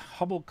with the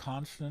Hubble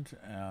constant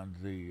and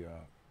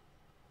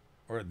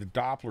or the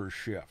Doppler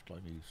shift?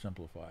 Let me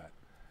simplify it.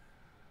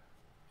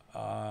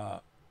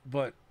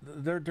 But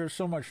there's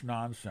so much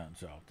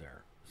nonsense out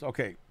there. So,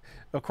 okay,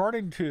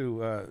 according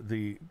to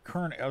the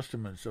current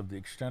estimates of the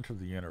extent of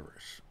the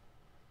universe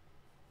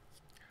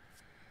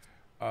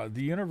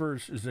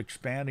is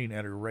expanding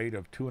at a rate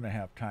of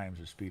 2.5 times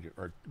the speed,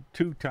 or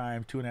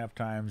 2.5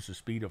 times the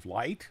speed of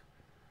light.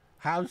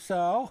 How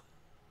so?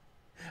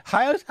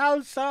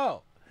 How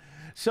so?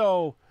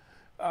 So,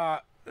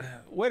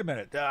 wait a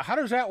minute. How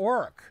does that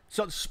work?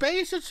 So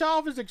space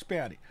itself is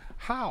expanding.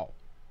 How?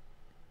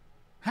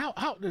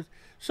 How?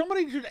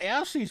 Somebody should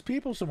ask these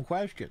people some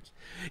questions.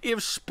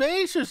 If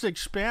space is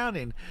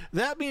expanding,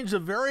 that means the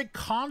very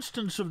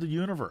constants of the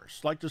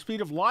universe, like the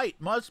speed of light,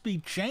 must be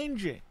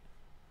changing.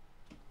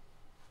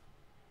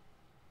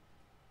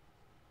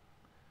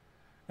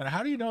 And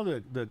how do you know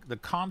the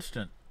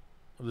constant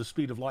of the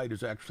speed of light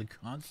is actually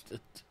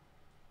constant?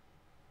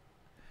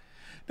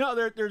 Now,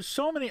 there's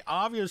so many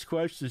obvious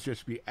questions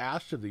just to be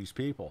asked of these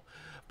people,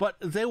 but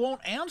they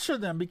won't answer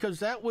them because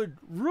that would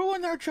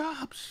ruin their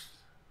jobs.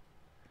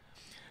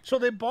 So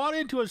they bought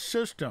into a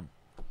system,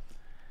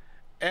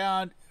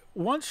 and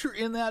once you're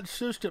in that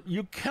system,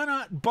 you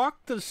cannot buck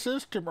the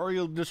system or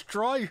you'll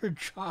destroy your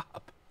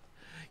job.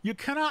 You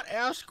cannot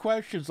ask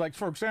questions like,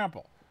 for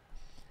example,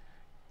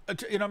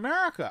 in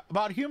America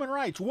about human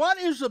rights. What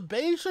is the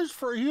basis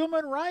for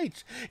human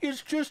rights?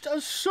 It's just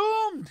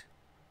assumed.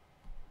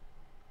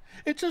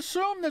 It's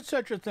assumed that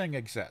such a thing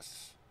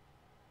exists.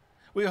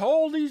 We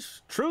hold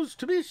these truths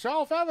to be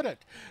self-evident.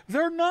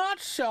 They're not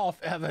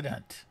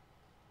self-evident.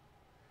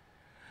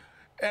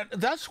 And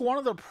that's one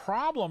of the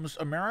problems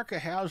America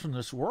has in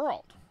this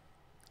world,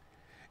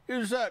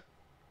 is that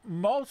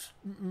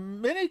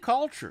many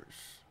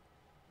cultures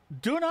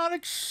do not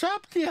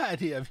accept the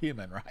idea of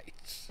human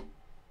rights.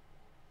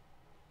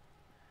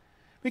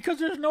 because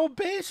there's no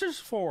basis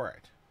for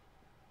it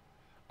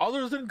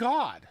other than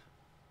God.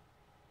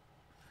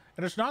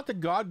 And it's not that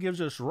God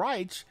gives us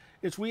rights,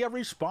 it's we have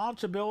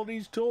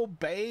responsibilities to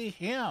obey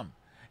him.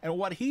 And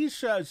what he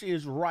says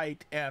is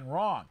right and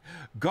wrong.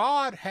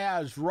 God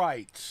has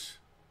rights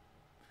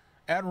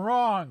and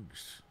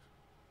wrongs.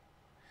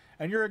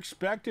 And you're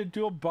expected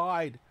to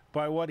abide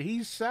by what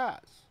he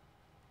says.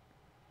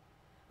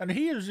 And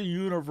he is the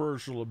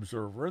universal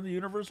observer and the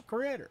universal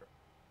creator.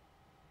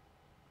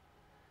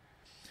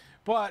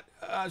 But,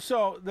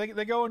 so they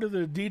go into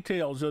the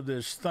details of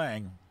this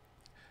thing.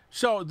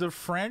 So the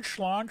French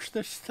launched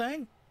this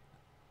thing.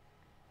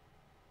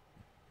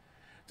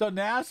 So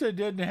NASA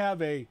didn't have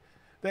they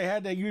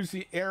had to use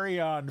the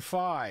Ariane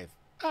 5.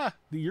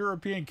 The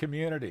European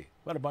community.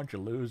 What a bunch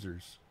of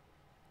losers.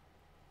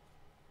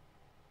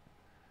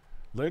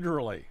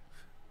 Literally.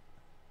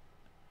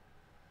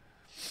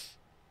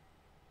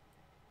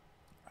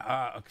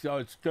 So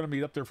it's going to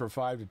be up there for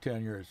 5 to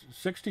 10 years.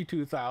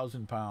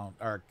 62,000 pounds,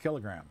 or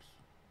kilograms.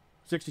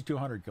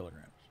 6,200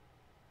 kilograms.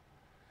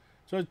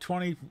 So it's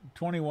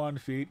 21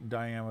 feet in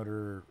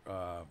diameter,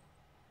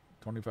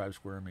 25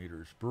 square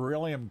meters.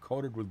 Beryllium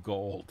coated with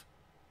gold.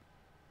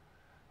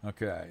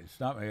 Okay, it's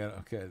not made.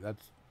 Okay,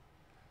 that's.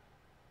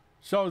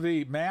 So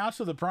the mass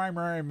of the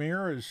primary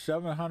mirror is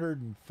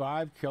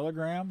 705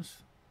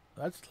 kilograms.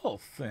 That's a little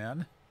thin.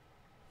 I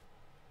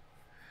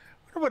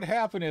wonder what would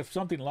happen if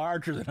something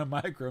larger than a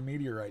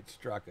micrometeorite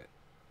struck it.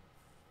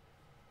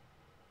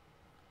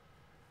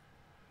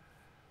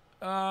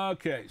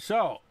 Okay,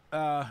 so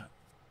I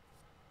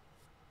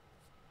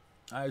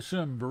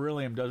assume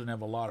beryllium doesn't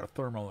have a lot of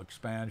thermal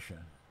expansion.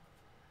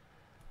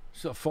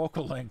 So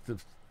focal length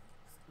of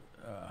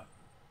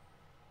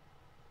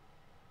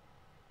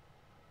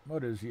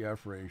what is the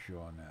F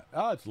ratio on that?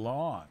 Oh, it's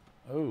long.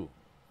 Oh,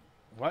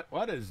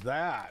 what is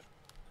that?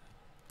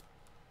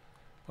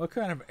 What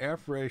kind of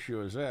F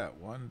ratio is that?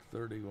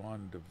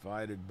 131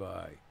 divided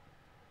by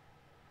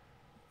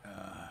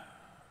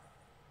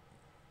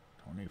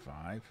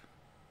 25.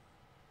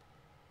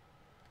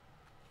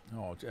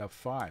 Oh, it's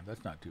F5.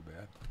 That's not too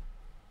bad.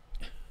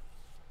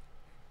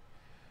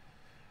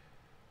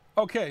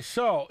 Okay,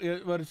 so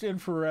but it's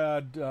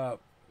infrared.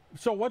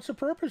 So what's the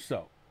purpose,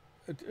 though?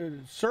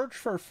 Search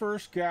for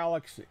first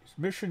galaxies.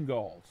 Mission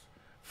goals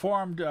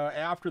formed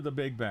after the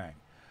Big Bang.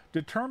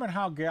 Determine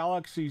how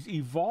galaxies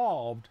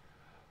evolved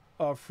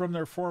from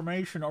their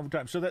formation over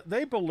time. So that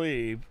they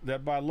believe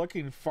that by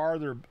looking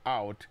farther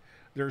out,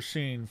 they're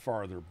seeing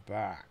farther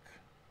back.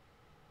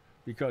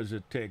 Because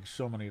it takes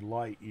so many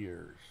light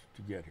years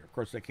to get here. Of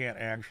course, they can't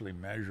actually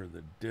measure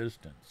the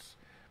distance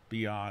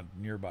beyond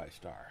nearby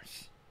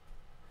stars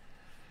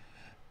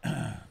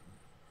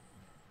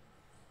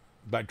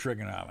by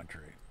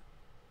trigonometry.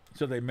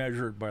 So they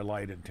measure it by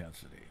light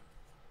intensity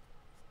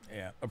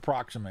and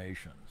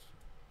approximations.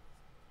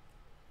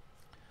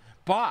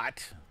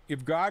 But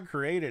if God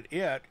created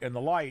it and the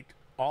light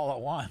all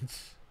at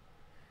once,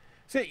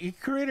 see, he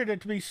created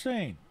it to be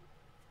seen.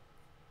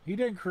 He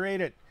didn't create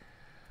it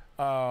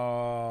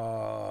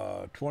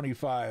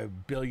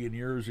 25 billion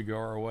years ago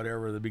or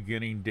whatever the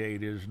beginning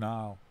date is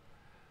now,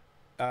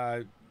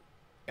 and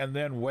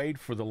then wait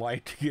for the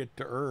light to get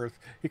to Earth.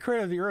 He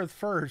created the Earth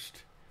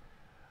first,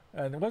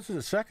 and what's it,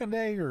 the second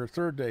day or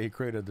third day he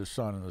created the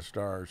sun and the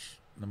stars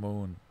and the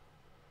moon.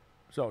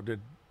 So did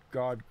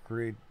God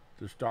create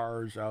the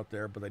stars out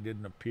there, but they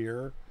didn't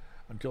appear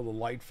until the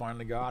light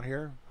finally got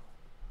here?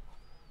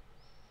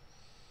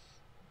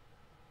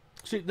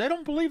 See, they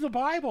don't believe the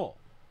Bible.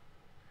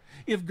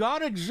 If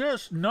God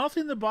exists,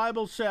 nothing the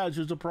Bible says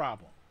is a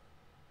problem,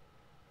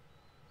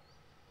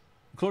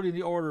 including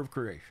the order of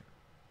creation.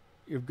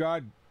 If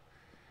God,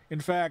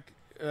 in fact,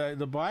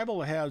 the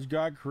Bible has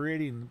God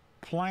creating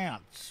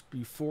plants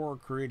before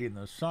creating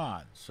the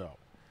sun. So,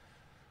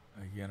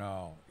 you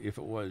know, if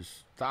it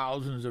was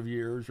thousands of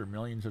years or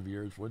millions of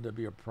years, wouldn't that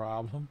be a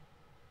problem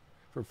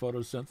for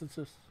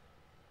photosynthesis?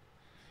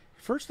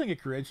 First thing it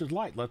creates is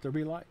light. Let there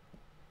be light.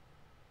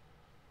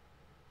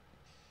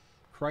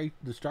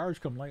 The stars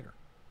come later.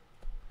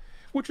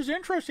 Which is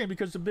interesting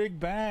because the Big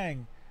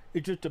Bang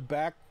is just a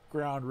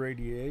background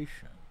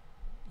radiation,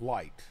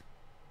 light,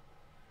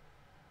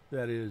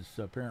 that is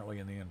apparently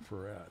in the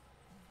infrared.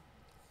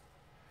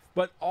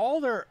 But all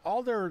their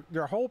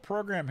whole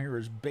program here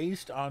is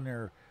based on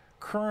their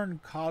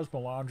current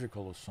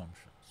cosmological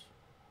assumptions.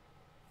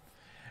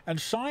 And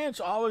science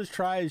always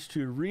tries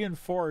to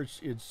reinforce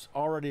its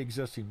already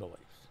existing beliefs.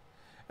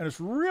 And it's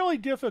really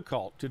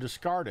difficult to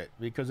discard it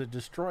because it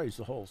destroys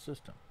the whole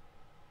system.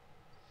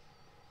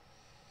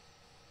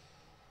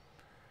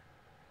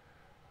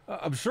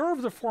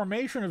 Observe the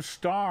formation of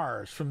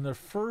stars from the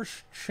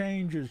first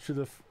changes to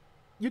the...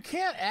 You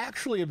can't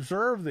actually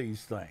observe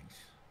these things.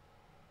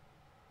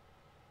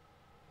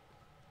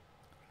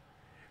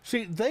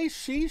 See, they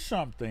see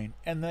something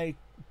and they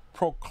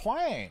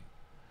proclaim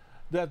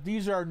that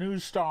these are new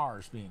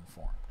stars being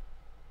formed.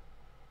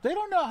 They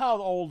don't know how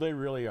old they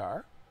really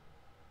are.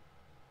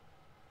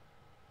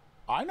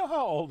 I know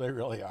how old they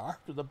really are,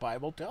 because the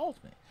Bible tells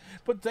me.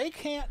 But they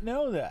can't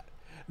know that.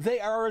 They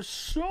are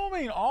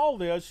assuming all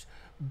this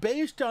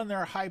based on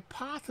their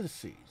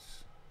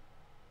hypotheses,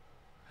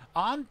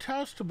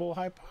 untestable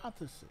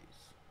hypotheses.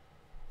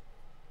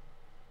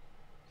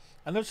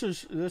 And this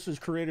is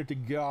created to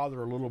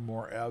gather a little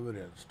more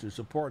evidence to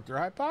support their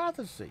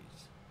hypotheses.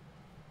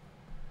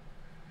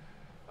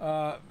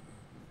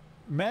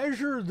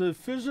 Measure the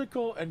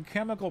physical and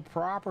chemical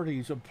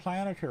properties of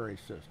planetary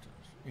systems,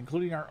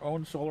 including our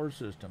own solar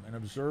system, and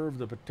observe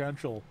the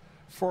potential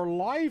for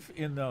life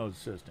in those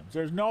systems.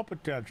 There's no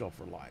potential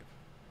for life.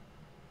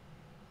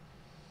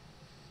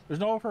 There's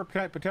no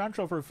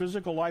potential for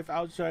physical life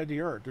outside the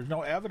Earth. There's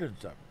no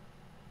evidence of it.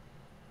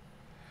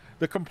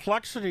 The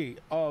complexity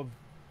of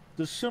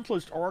the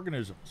simplest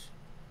organisms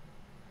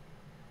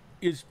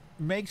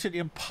makes it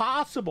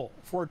impossible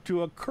for it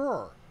to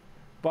occur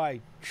by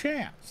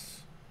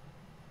chance.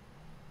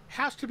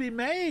 Has to be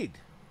made,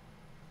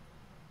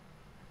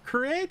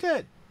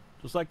 created,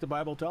 just like the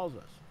Bible tells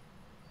us.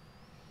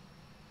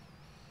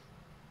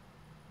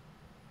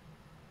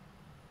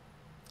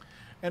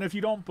 And if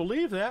you don't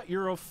believe that,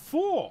 you're a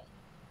fool,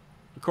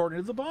 according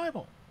to the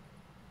Bible.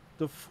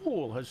 The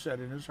fool has said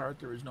in his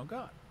heart there is no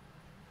God.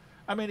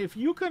 I mean, if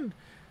you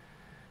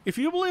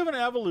believe in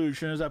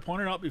evolution, as I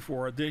pointed out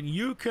before, then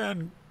you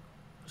can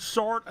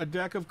sort a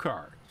deck of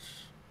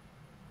cards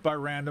by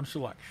random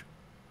selection.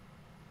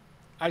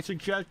 I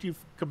suggest you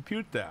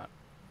compute that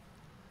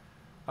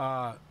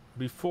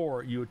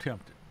before you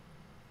attempt it.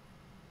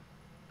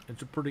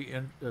 It's a pretty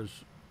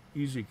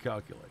easy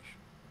calculation.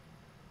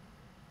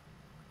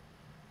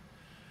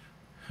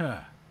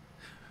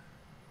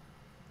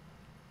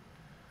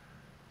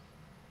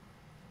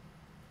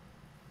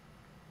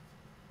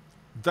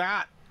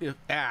 That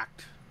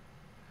act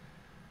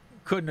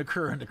couldn't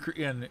occur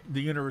in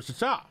the universe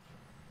itself.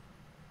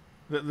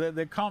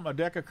 A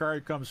deck of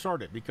cards comes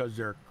sorted because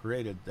they're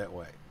created that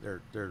way.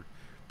 They're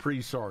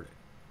pre-sorted.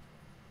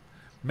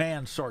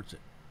 Man sorts it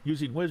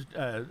using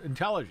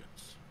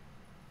intelligence.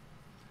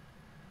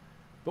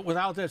 But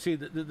without that, see,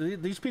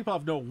 these people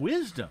have no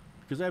wisdom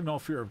because they have no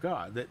fear of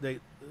God.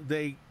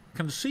 They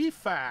conceive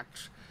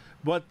facts,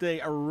 but they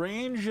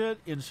arrange it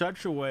in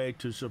such a way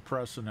to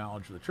suppress the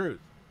knowledge of the truth.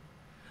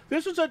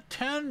 This is a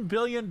 $10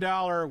 billion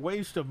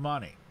waste of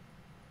money,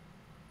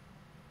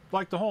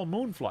 like the whole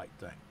moon flight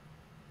thing.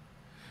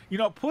 You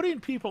know, putting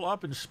people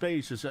up in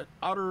space is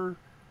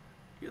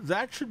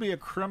that should be a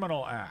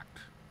criminal act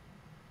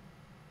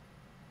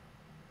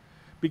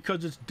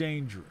because it's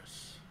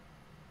dangerous.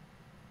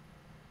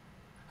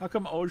 How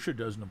come OSHA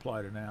doesn't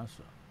apply to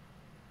NASA?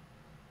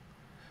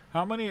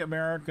 How many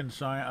American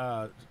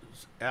astronauts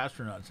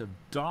have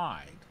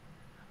died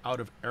out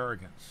of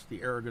arrogance,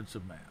 the arrogance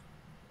of man?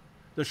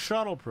 The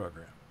shuttle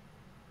program.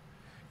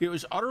 It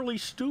was utterly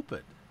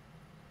stupid.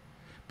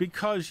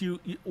 Because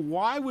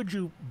why would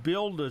you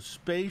build a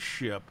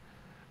spaceship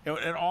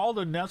and all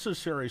the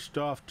necessary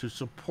stuff to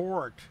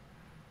support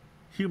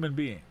human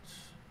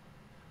beings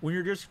when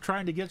you're just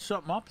trying to get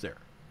something up there?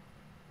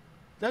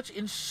 That's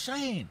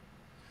insane.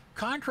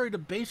 Contrary to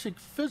basic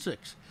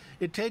physics,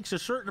 it takes a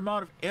certain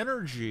amount of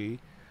energy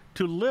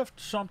to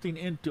lift something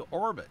into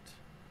orbit.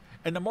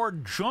 And the more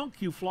junk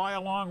you fly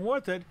along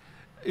with it,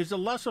 is the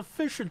less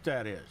efficient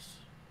that is.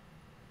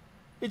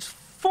 It's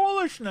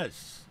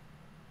foolishness.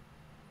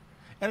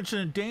 And it's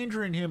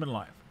endangering human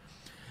life.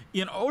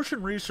 In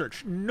ocean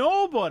research,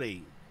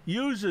 nobody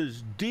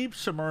uses deep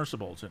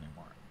submersibles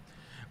anymore.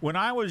 When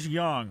I was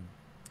young,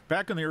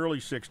 back in the early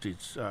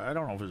 60s, I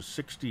don't know if it was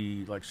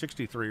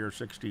 63 or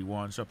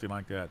 61, something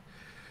like that,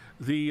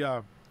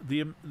 the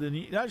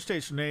United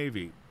States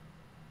Navy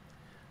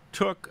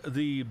took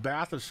the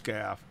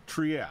bathyscaphe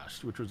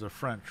Trieste, which was a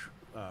French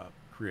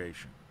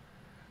creation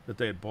that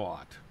they had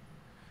bought,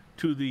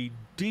 to the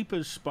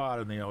deepest spot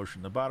in the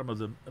ocean, the bottom of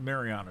the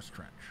Marianas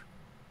Trench.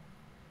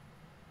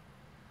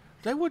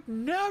 They would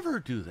never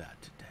do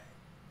that today.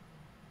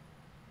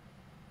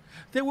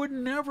 They would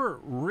never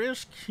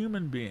risk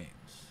human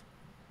beings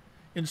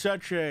in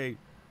such a,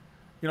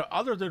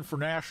 other than for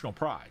national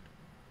pride,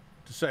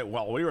 to say,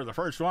 well, we were the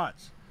first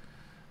ones,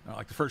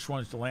 like the first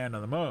ones to land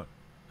on the moon.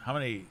 How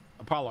many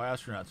Apollo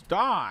astronauts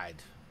died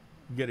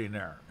getting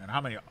there? And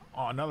how many,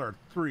 another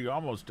 3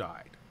 almost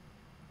died?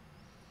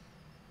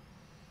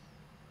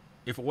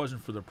 If it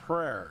wasn't for the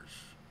prayers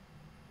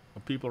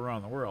of people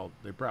around the world,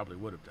 they probably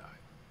would have died.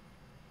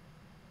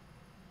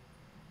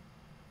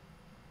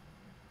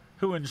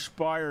 Who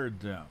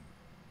inspired them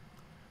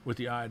with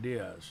the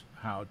ideas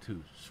how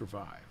to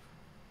survive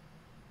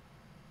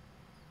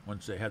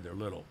once they had their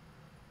little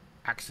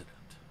accident?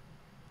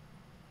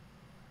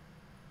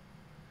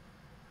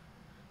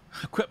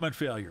 Equipment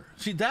failure.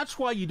 See, that's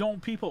why you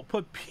don't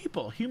put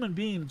human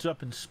beings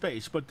up in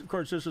space. But, of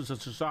course, this is a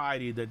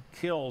society that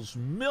kills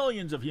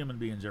millions of human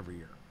beings every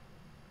year,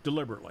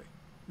 deliberately.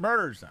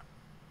 Murders them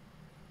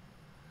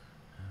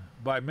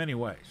by many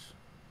ways.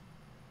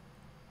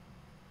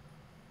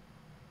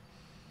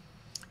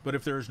 But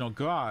if there is no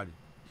God,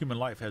 human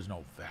life has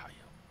no value.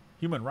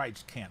 Human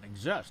rights can't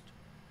exist.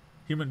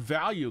 Human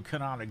value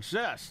cannot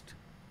exist.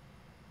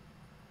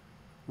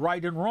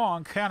 right and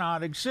wrong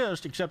cannot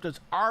exist except as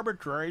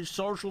arbitrary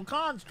social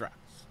constructs.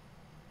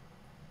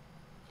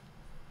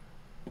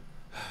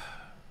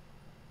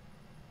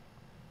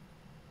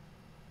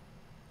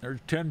 There's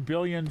 $10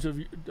 billion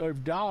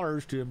of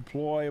dollars to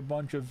employ a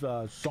bunch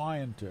of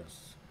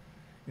scientists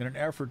in an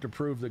effort to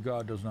prove that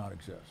God does not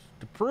exist,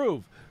 to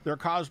prove their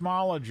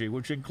cosmology,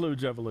 which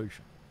includes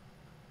evolution.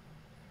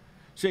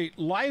 See,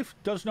 life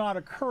does not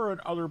occur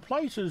in other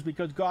places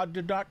because God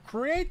did not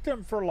create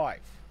them for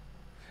life,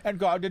 and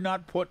God did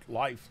not put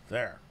life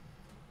there.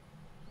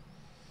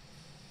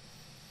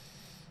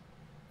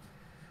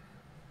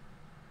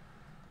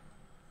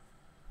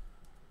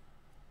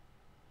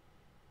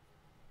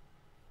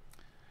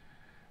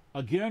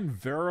 Again,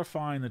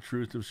 verifying the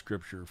truth of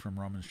Scripture from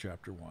Romans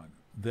chapter 1,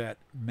 that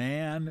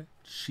man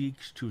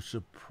seeks to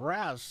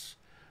suppress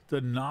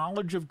the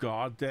knowledge of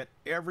God that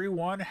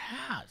everyone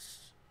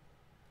has.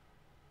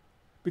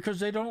 Because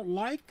they don't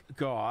like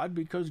God,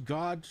 because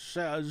God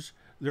says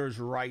there's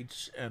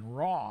rights and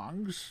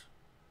wrongs,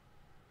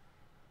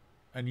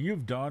 and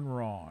you've done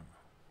wrong.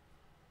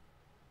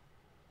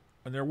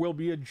 And there will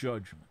be a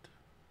judgment.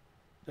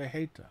 They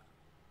hate that.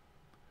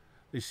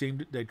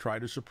 They try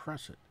to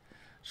suppress it.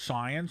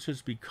 Science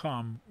has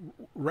become,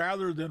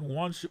 rather than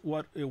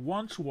what it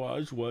once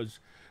was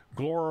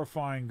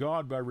glorifying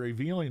God by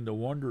revealing the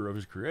wonder of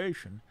his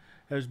creation,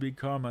 has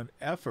become an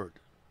effort,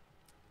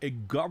 a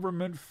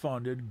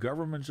government-funded,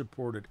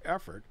 government-supported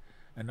effort,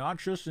 and not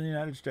just in the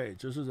United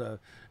States. This is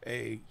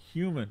a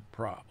human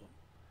problem,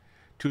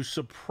 to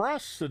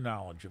suppress the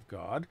knowledge of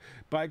God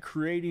by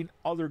creating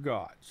other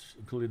gods,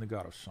 including the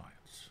God of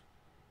science.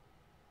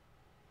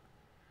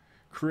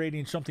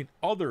 Creating something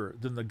other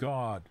than the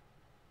God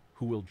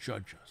who will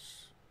judge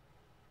us.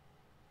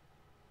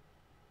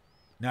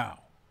 Now,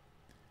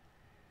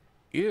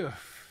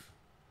 if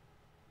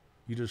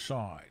you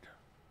decide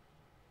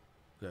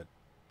that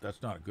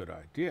that's not a good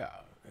idea,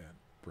 and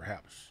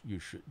perhaps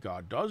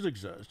God does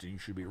exist, and you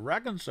should be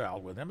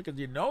reconciled with him because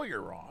you know you're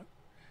wrong,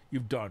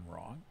 you've done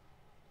wrong,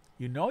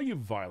 you know you've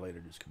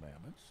violated his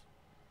commandments,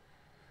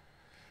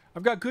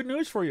 I've got good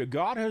news for you.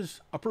 God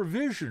has a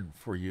provision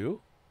for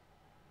you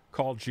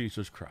called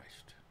Jesus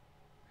Christ.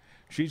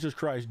 Jesus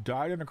Christ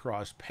died on the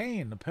cross,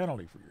 paying the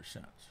penalty for your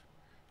sins.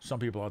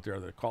 Some people out there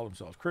that call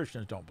themselves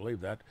Christians don't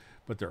believe that,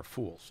 but they're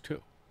fools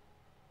too.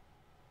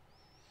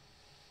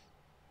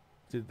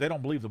 They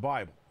don't believe the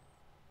Bible.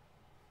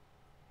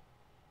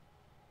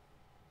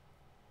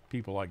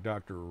 People like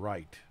Dr.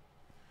 Wright,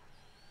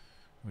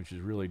 which is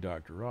really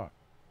Dr. Rock,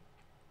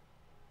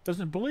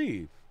 doesn't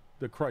believe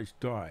that Christ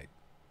died,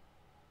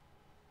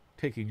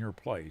 taking your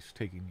place,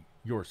 taking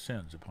your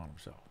sins upon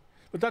himself.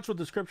 But that's what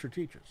the Scripture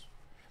teaches.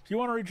 If you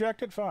want to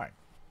reject it, fine.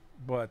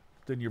 But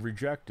then you've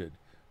rejected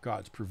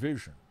God's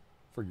provision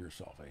for your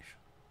salvation.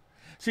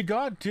 See,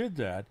 God did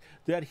that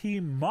he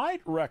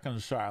might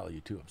reconcile you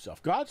to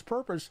himself. God's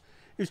purpose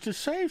is to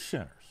save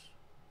sinners.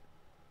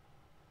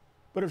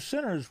 But if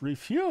sinners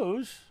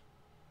refuse,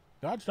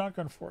 God's not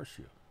going to force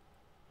you.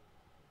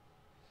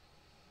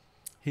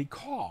 He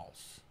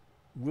calls.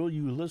 Will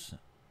you listen?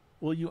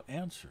 Will you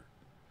answer?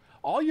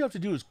 All you have to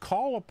do is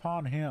call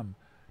upon him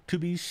to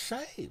be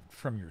saved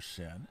from your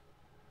sin,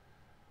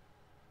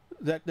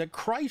 that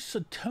Christ's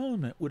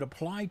atonement would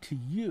apply to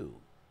you,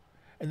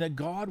 and that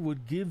God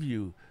would give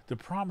you the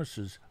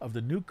promises of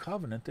the new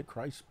covenant that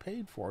Christ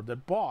paid for,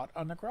 that bought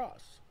on the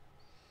cross.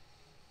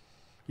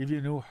 Give you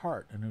a new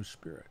heart, a new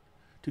spirit,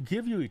 to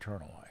give you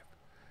eternal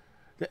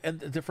life,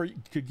 and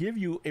to give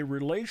you a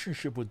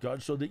relationship with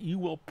God so that you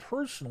will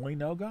personally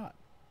know God.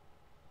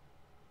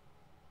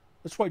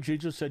 That's why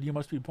Jesus said you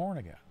must be born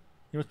again.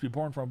 You must be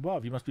born from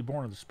above. You must be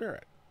born of the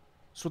Spirit.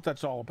 That's what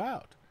that's all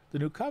about, the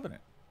new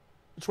covenant.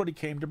 It's what he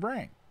came to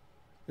bring.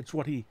 It's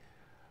what he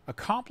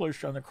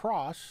accomplished on the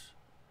cross.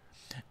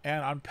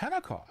 And on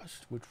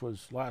Pentecost, which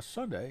was last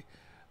Sunday,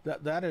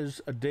 that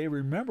is a day,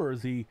 remember,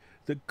 the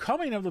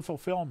coming of the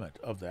fulfillment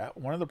of that,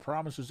 one of the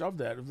promises of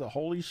that, of the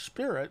Holy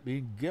Spirit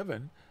being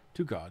given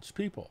to God's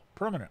people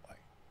permanently.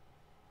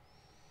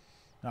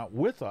 Not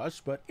with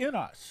us, but in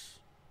us.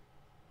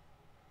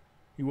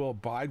 He will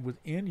abide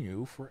within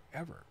you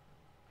forever.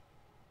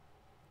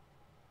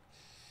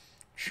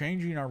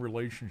 Changing our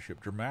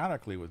relationship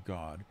dramatically with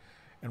God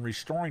and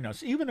restoring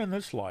us, even in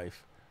this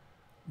life,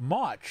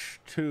 much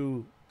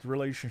to the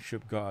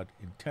relationship God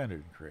intended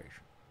in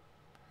creation.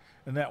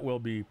 And that will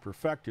be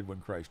perfected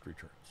when Christ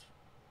returns,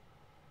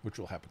 which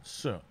will happen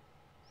soon.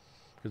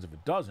 Because if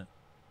it doesn't,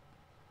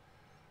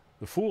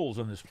 the fools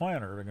on this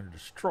planet are going to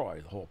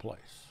destroy the whole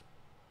place.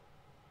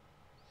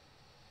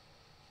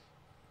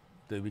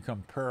 They've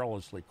become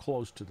perilously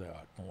close to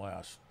that in the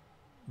last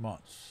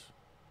months.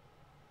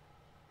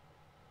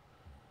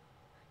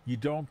 You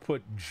don't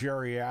put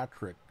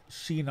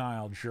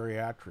senile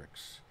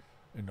geriatrics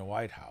in the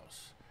White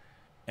House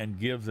and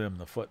give them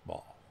the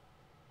football.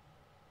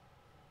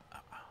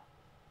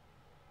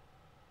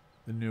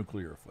 The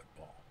nuclear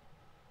football,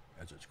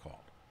 as it's called.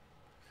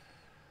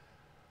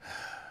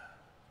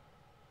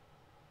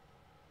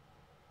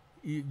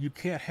 You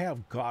can't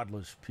have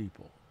godless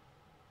people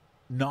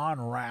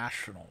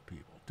non-rational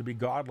people. To be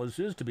godless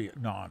is to be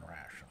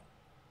non-rational.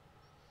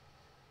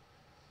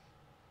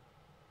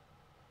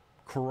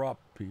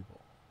 Corrupt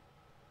people.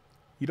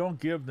 You don't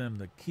give them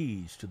the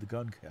keys to the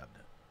gun cabinet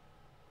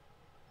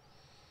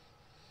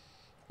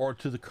or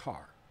to the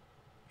car.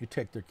 You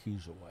take their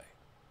keys away.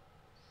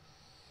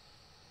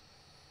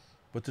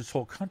 But this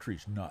whole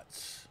country's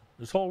nuts.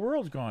 This whole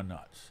world's gone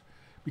nuts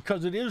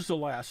because it is the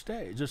last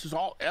days. This is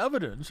all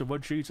evidence of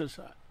what Jesus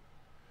said.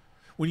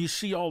 When you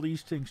see all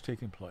these things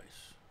taking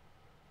place,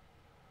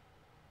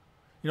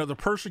 you know, the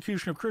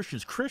persecution of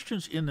Christians.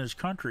 Christians in this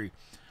country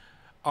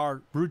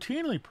are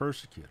routinely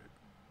persecuted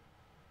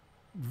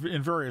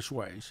in various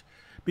ways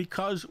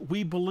because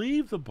we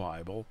believe the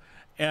Bible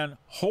and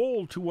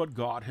hold to what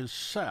God has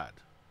said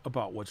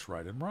about what's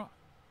right and wrong,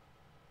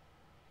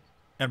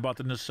 and about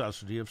the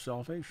necessity of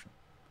salvation,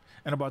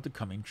 and about the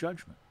coming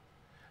judgment.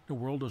 The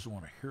world doesn't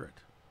want to hear it.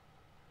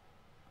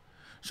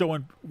 So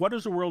what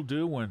does the world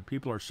do when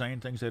people are saying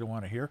things they don't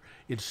want to hear?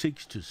 It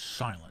seeks to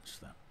silence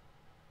them.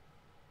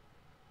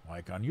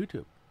 Like on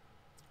YouTube,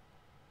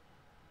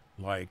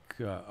 like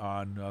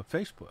on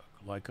Facebook,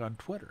 like on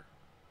Twitter.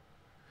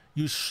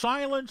 You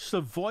silence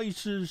the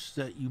voices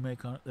that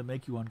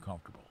make you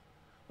uncomfortable,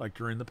 like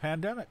during the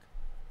pandemic.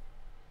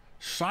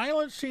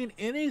 Silencing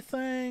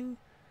anything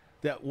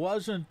that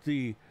wasn't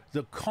the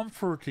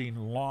comforting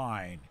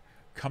line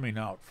coming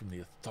out from the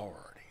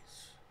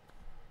authorities.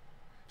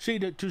 See,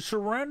 to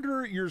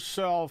surrender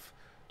yourself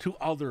to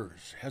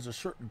others has a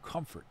certain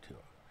comfort to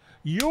it.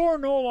 You're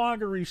no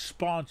longer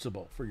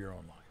responsible for your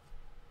own life.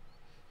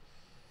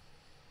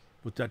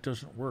 But that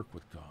doesn't work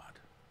with God.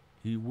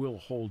 He will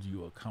hold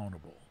you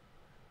accountable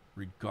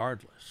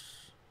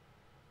regardless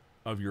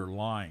of your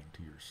lying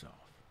to yourself.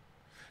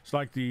 It's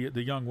like the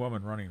young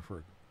woman running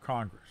for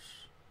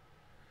Congress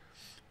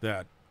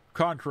that,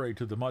 contrary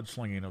to the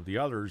mudslinging of the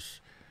others,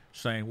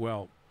 saying,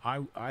 well, I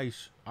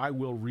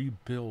will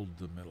rebuild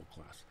the middle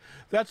class.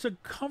 That's a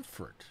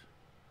comfort,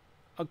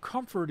 a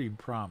comforting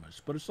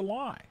promise, but it's a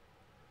lie.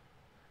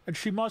 And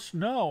she must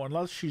know,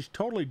 unless she's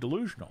totally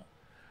delusional,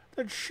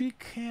 that she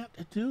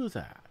can't do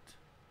that.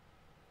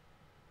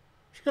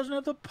 She doesn't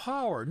have the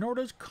power, nor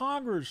does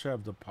Congress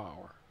have the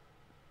power.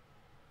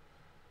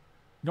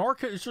 Nor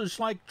can, it's just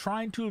like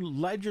trying to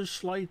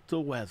legislate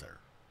the weather.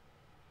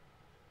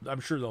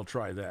 I'm sure they'll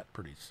try that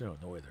pretty soon,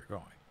 the way they're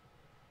going.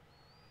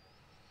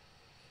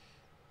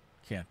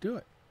 Can't do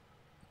it.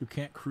 You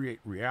can't create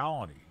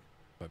reality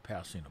by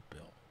passing a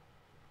bill.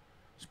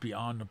 It's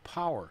beyond the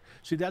power.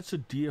 See, that's a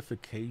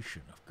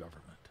deification of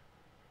government.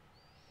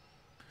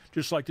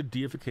 Just like the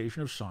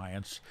deification of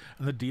science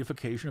and the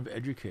deification of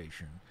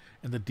education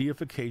and the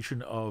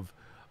deification of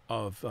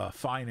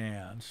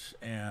finance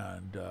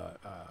and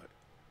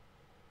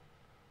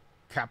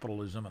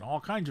capitalism and all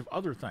kinds of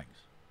other things.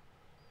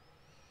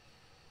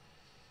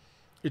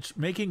 It's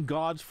making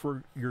gods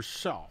for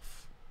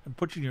yourself and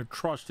putting your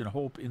trust and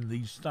hope in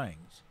these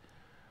things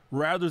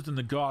rather than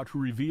the God who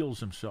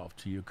reveals himself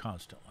to you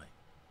constantly.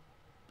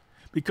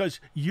 Because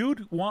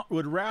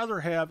would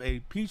rather have a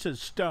piece of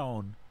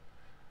stone,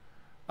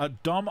 a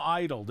dumb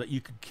idol that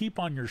you could keep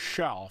on your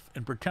shelf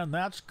and pretend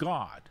that's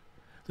God,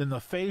 than to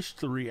face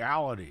the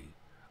reality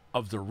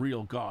of the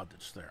real God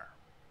that's there.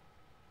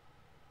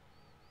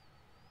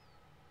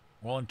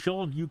 Well,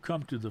 until you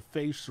come to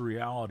face the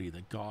reality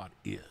that God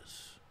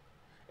is,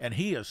 and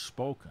he has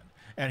spoken,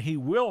 and he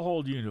will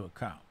hold you to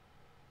account,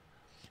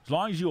 as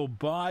long as you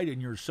abide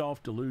in your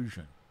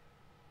self-delusion,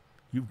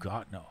 you've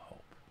got no hope.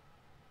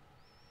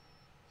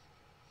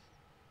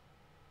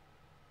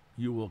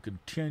 You will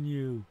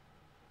continue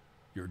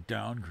your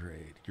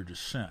downgrade, your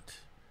descent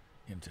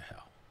into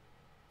hell.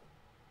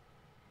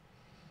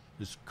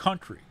 This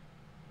country,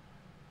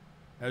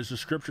 as the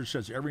scripture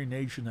says, every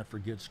nation that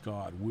forgets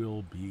God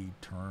will be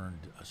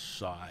turned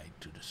aside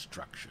to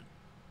destruction.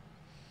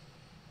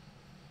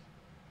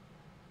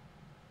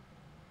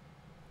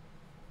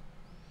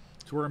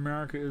 It's where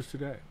America is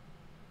today,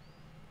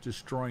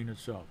 destroying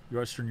itself.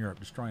 Western Europe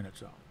destroying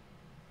itself.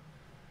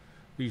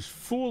 These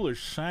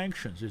foolish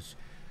sanctions,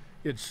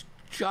 it's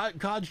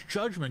God's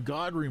judgment,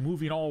 God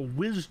removing all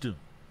wisdom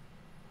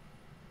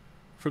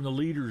from the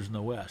leaders in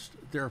the West.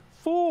 They're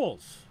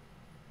fools.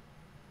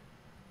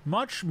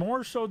 Much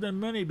more so than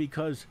many,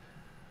 because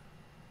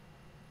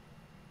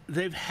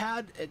they've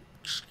had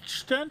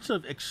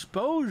extensive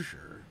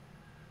exposure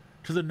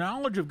to the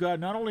knowledge of God,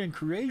 not only in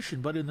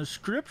creation, but in the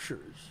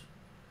scriptures.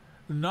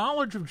 The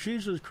knowledge of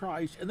Jesus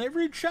Christ, and they've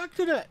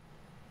rejected it.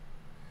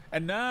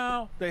 And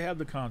now they have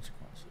the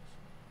consequences.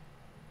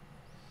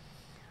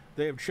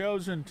 They have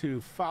chosen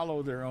to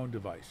follow their own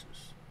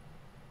devices,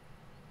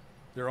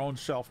 their own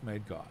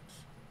self-made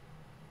gods.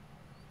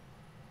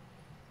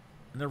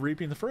 And they're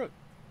reaping the fruit.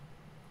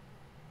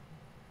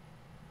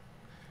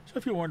 So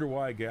if you wonder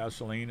why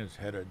gasoline is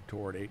headed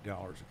toward $8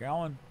 a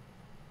gallon,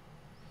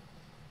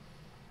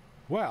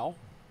 well,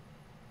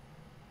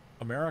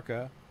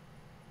 America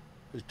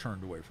is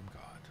turned away from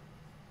God,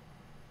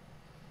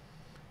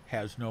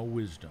 has no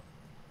wisdom.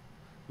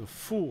 The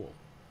fool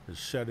has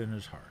said in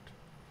his heart,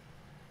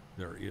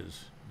 there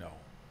is no